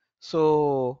 Okay,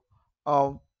 so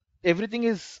uh, everything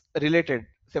is related.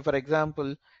 Say for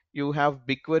example, you have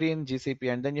BigQuery in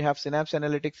GCP, and then you have Synapse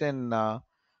Analytics in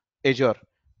Azure.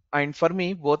 And for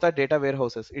me, both are data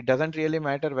warehouses. It doesn't really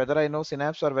matter whether I know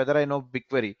Synapse or whether I know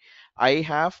BigQuery. I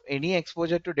have any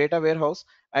exposure to data warehouse,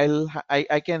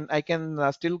 I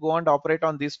can still go and operate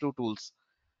on these two tools.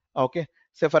 Okay.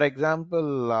 So for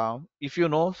example, if you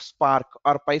know Spark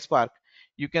or PySpark,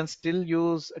 you can still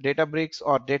use Databricks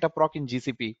or Dataproc in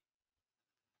GCP.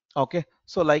 Okay.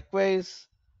 So likewise,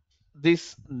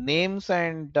 these names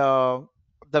and the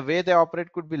way they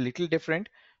operate could be little different,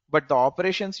 but the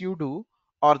operations you do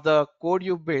or the code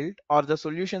you build or the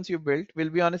solutions you build will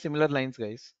be on a similar lines,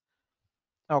 guys.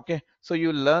 Okay, so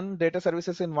you learn data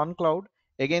services in one cloud,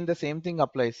 again the same thing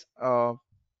applies.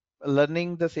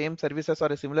 Learning the same services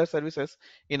or a similar services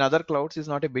in other clouds is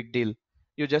not a big deal.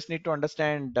 You just need to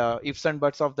understand ifs and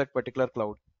buts of that particular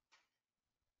cloud.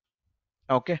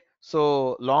 Okay,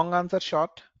 so long answer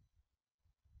short,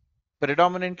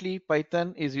 predominantly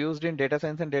Python is used in data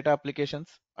science and data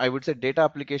applications. I would say data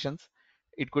applications.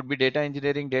 It could be data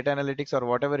engineering, data analytics, or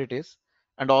whatever it is.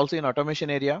 And also in automation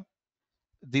area.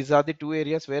 These are the two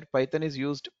areas where Python is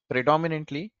used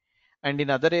predominantly. And in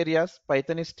other areas,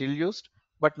 Python is still used,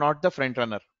 but not the front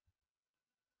runner.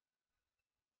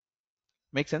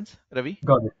 Make sense, Ravi?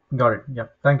 Got it. Got it. Yeah.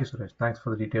 Thank you, Suresh. Thanks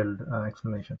for the detailed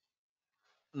explanation.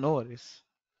 No worries.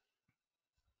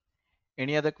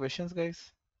 Any other questions,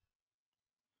 guys?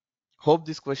 Hope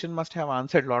this question must have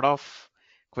answered a lot of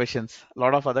questions, a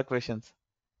lot of other questions.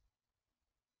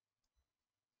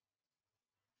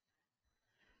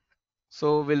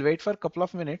 So we'll wait for a couple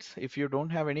of minutes. If you don't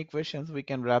have any questions, we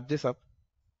can wrap this up.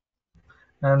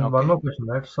 And one Okay. more question,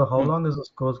 right? So how Hmm. long is this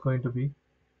course going to be?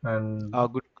 And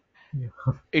Good. yeah.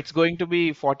 It's going to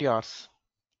be 40 hours.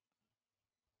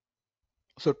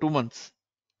 So 2 months.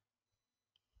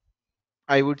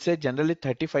 I would say generally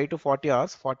 35 to 40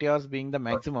 hours, 40 hours being the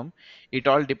maximum. It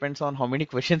all depends on how many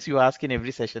questions you ask in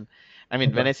every session. I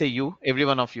mean, when Got I it. say you, every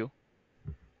one of you.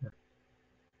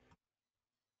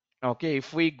 Okay,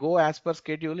 if we go as per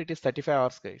schedule, it is 35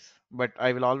 hours, guys. But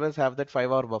I will always have that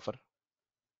 5 hour buffer.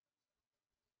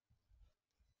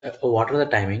 What are the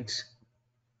timings?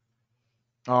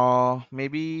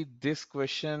 Maybe this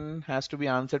question has to be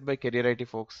answered by career IT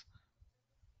folks.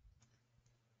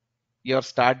 Your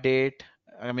start date,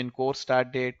 I mean course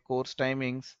start date, course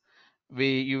timings,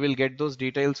 you will get those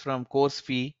details from course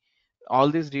fee. All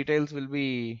these details will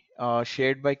be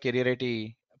shared by career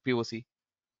IT POC.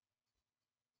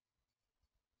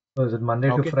 So is it Monday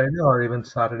to Okay. Friday or even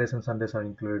Saturdays and Sundays are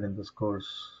included in this course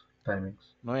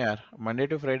timings? No, yeah. Monday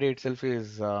to Friday itself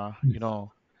is,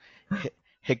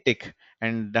 hectic.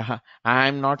 And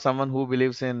I'm not someone who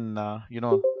believes in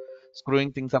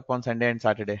screwing things up on Sunday and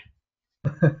Saturday.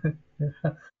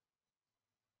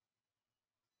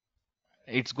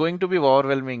 It's going to be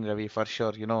overwhelming, Ravi, for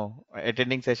sure.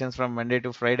 Attending sessions from Monday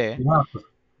to Friday, Yeah,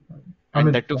 I and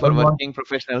mean, that too I for don't want. working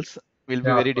professionals, will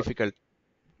be Yeah, of very course. difficult.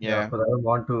 Yeah, of Yeah. course. I don't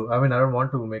want to. I mean, I don't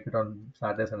want to make it on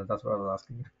Saturdays, and that's what I was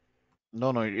asking.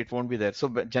 No, no, it won't be there. So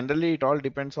generally, it all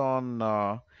depends on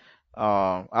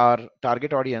our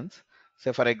target audience.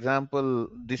 So, for example,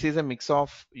 this is a mix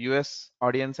of US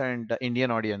audience and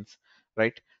Indian audience,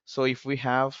 right? So, if we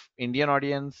have Indian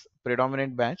audience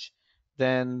predominant batch,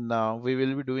 then we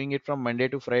will be doing it from Monday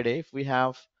to Friday. If we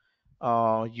have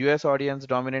US audience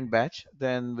dominant batch,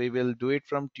 then we will do it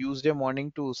from Tuesday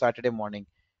morning to Saturday morning,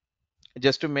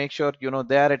 just to make sure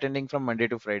they are attending from Monday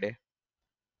to Friday.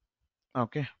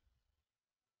 Okay,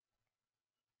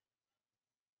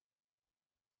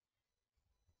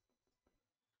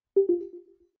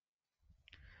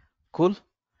 cool.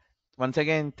 Once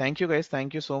again, thank you guys.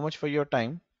 Thank you so much for your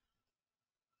time.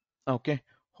 Okay.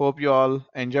 Hope you all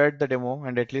enjoyed the demo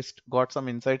and at least got some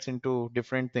insights into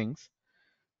different things.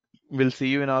 We'll see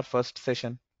you in our first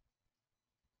session,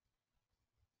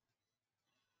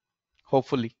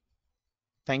 hopefully.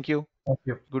 Thank you. Thank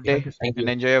you. Good Thank day you so Thank much. and you.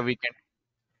 enjoy your weekend.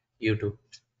 You too.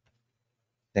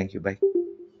 Thank you. Bye.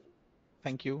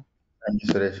 Thank you. Thank you,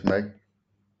 Suresh. Bye.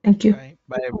 Thank you. Bye.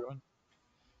 Bye, everyone.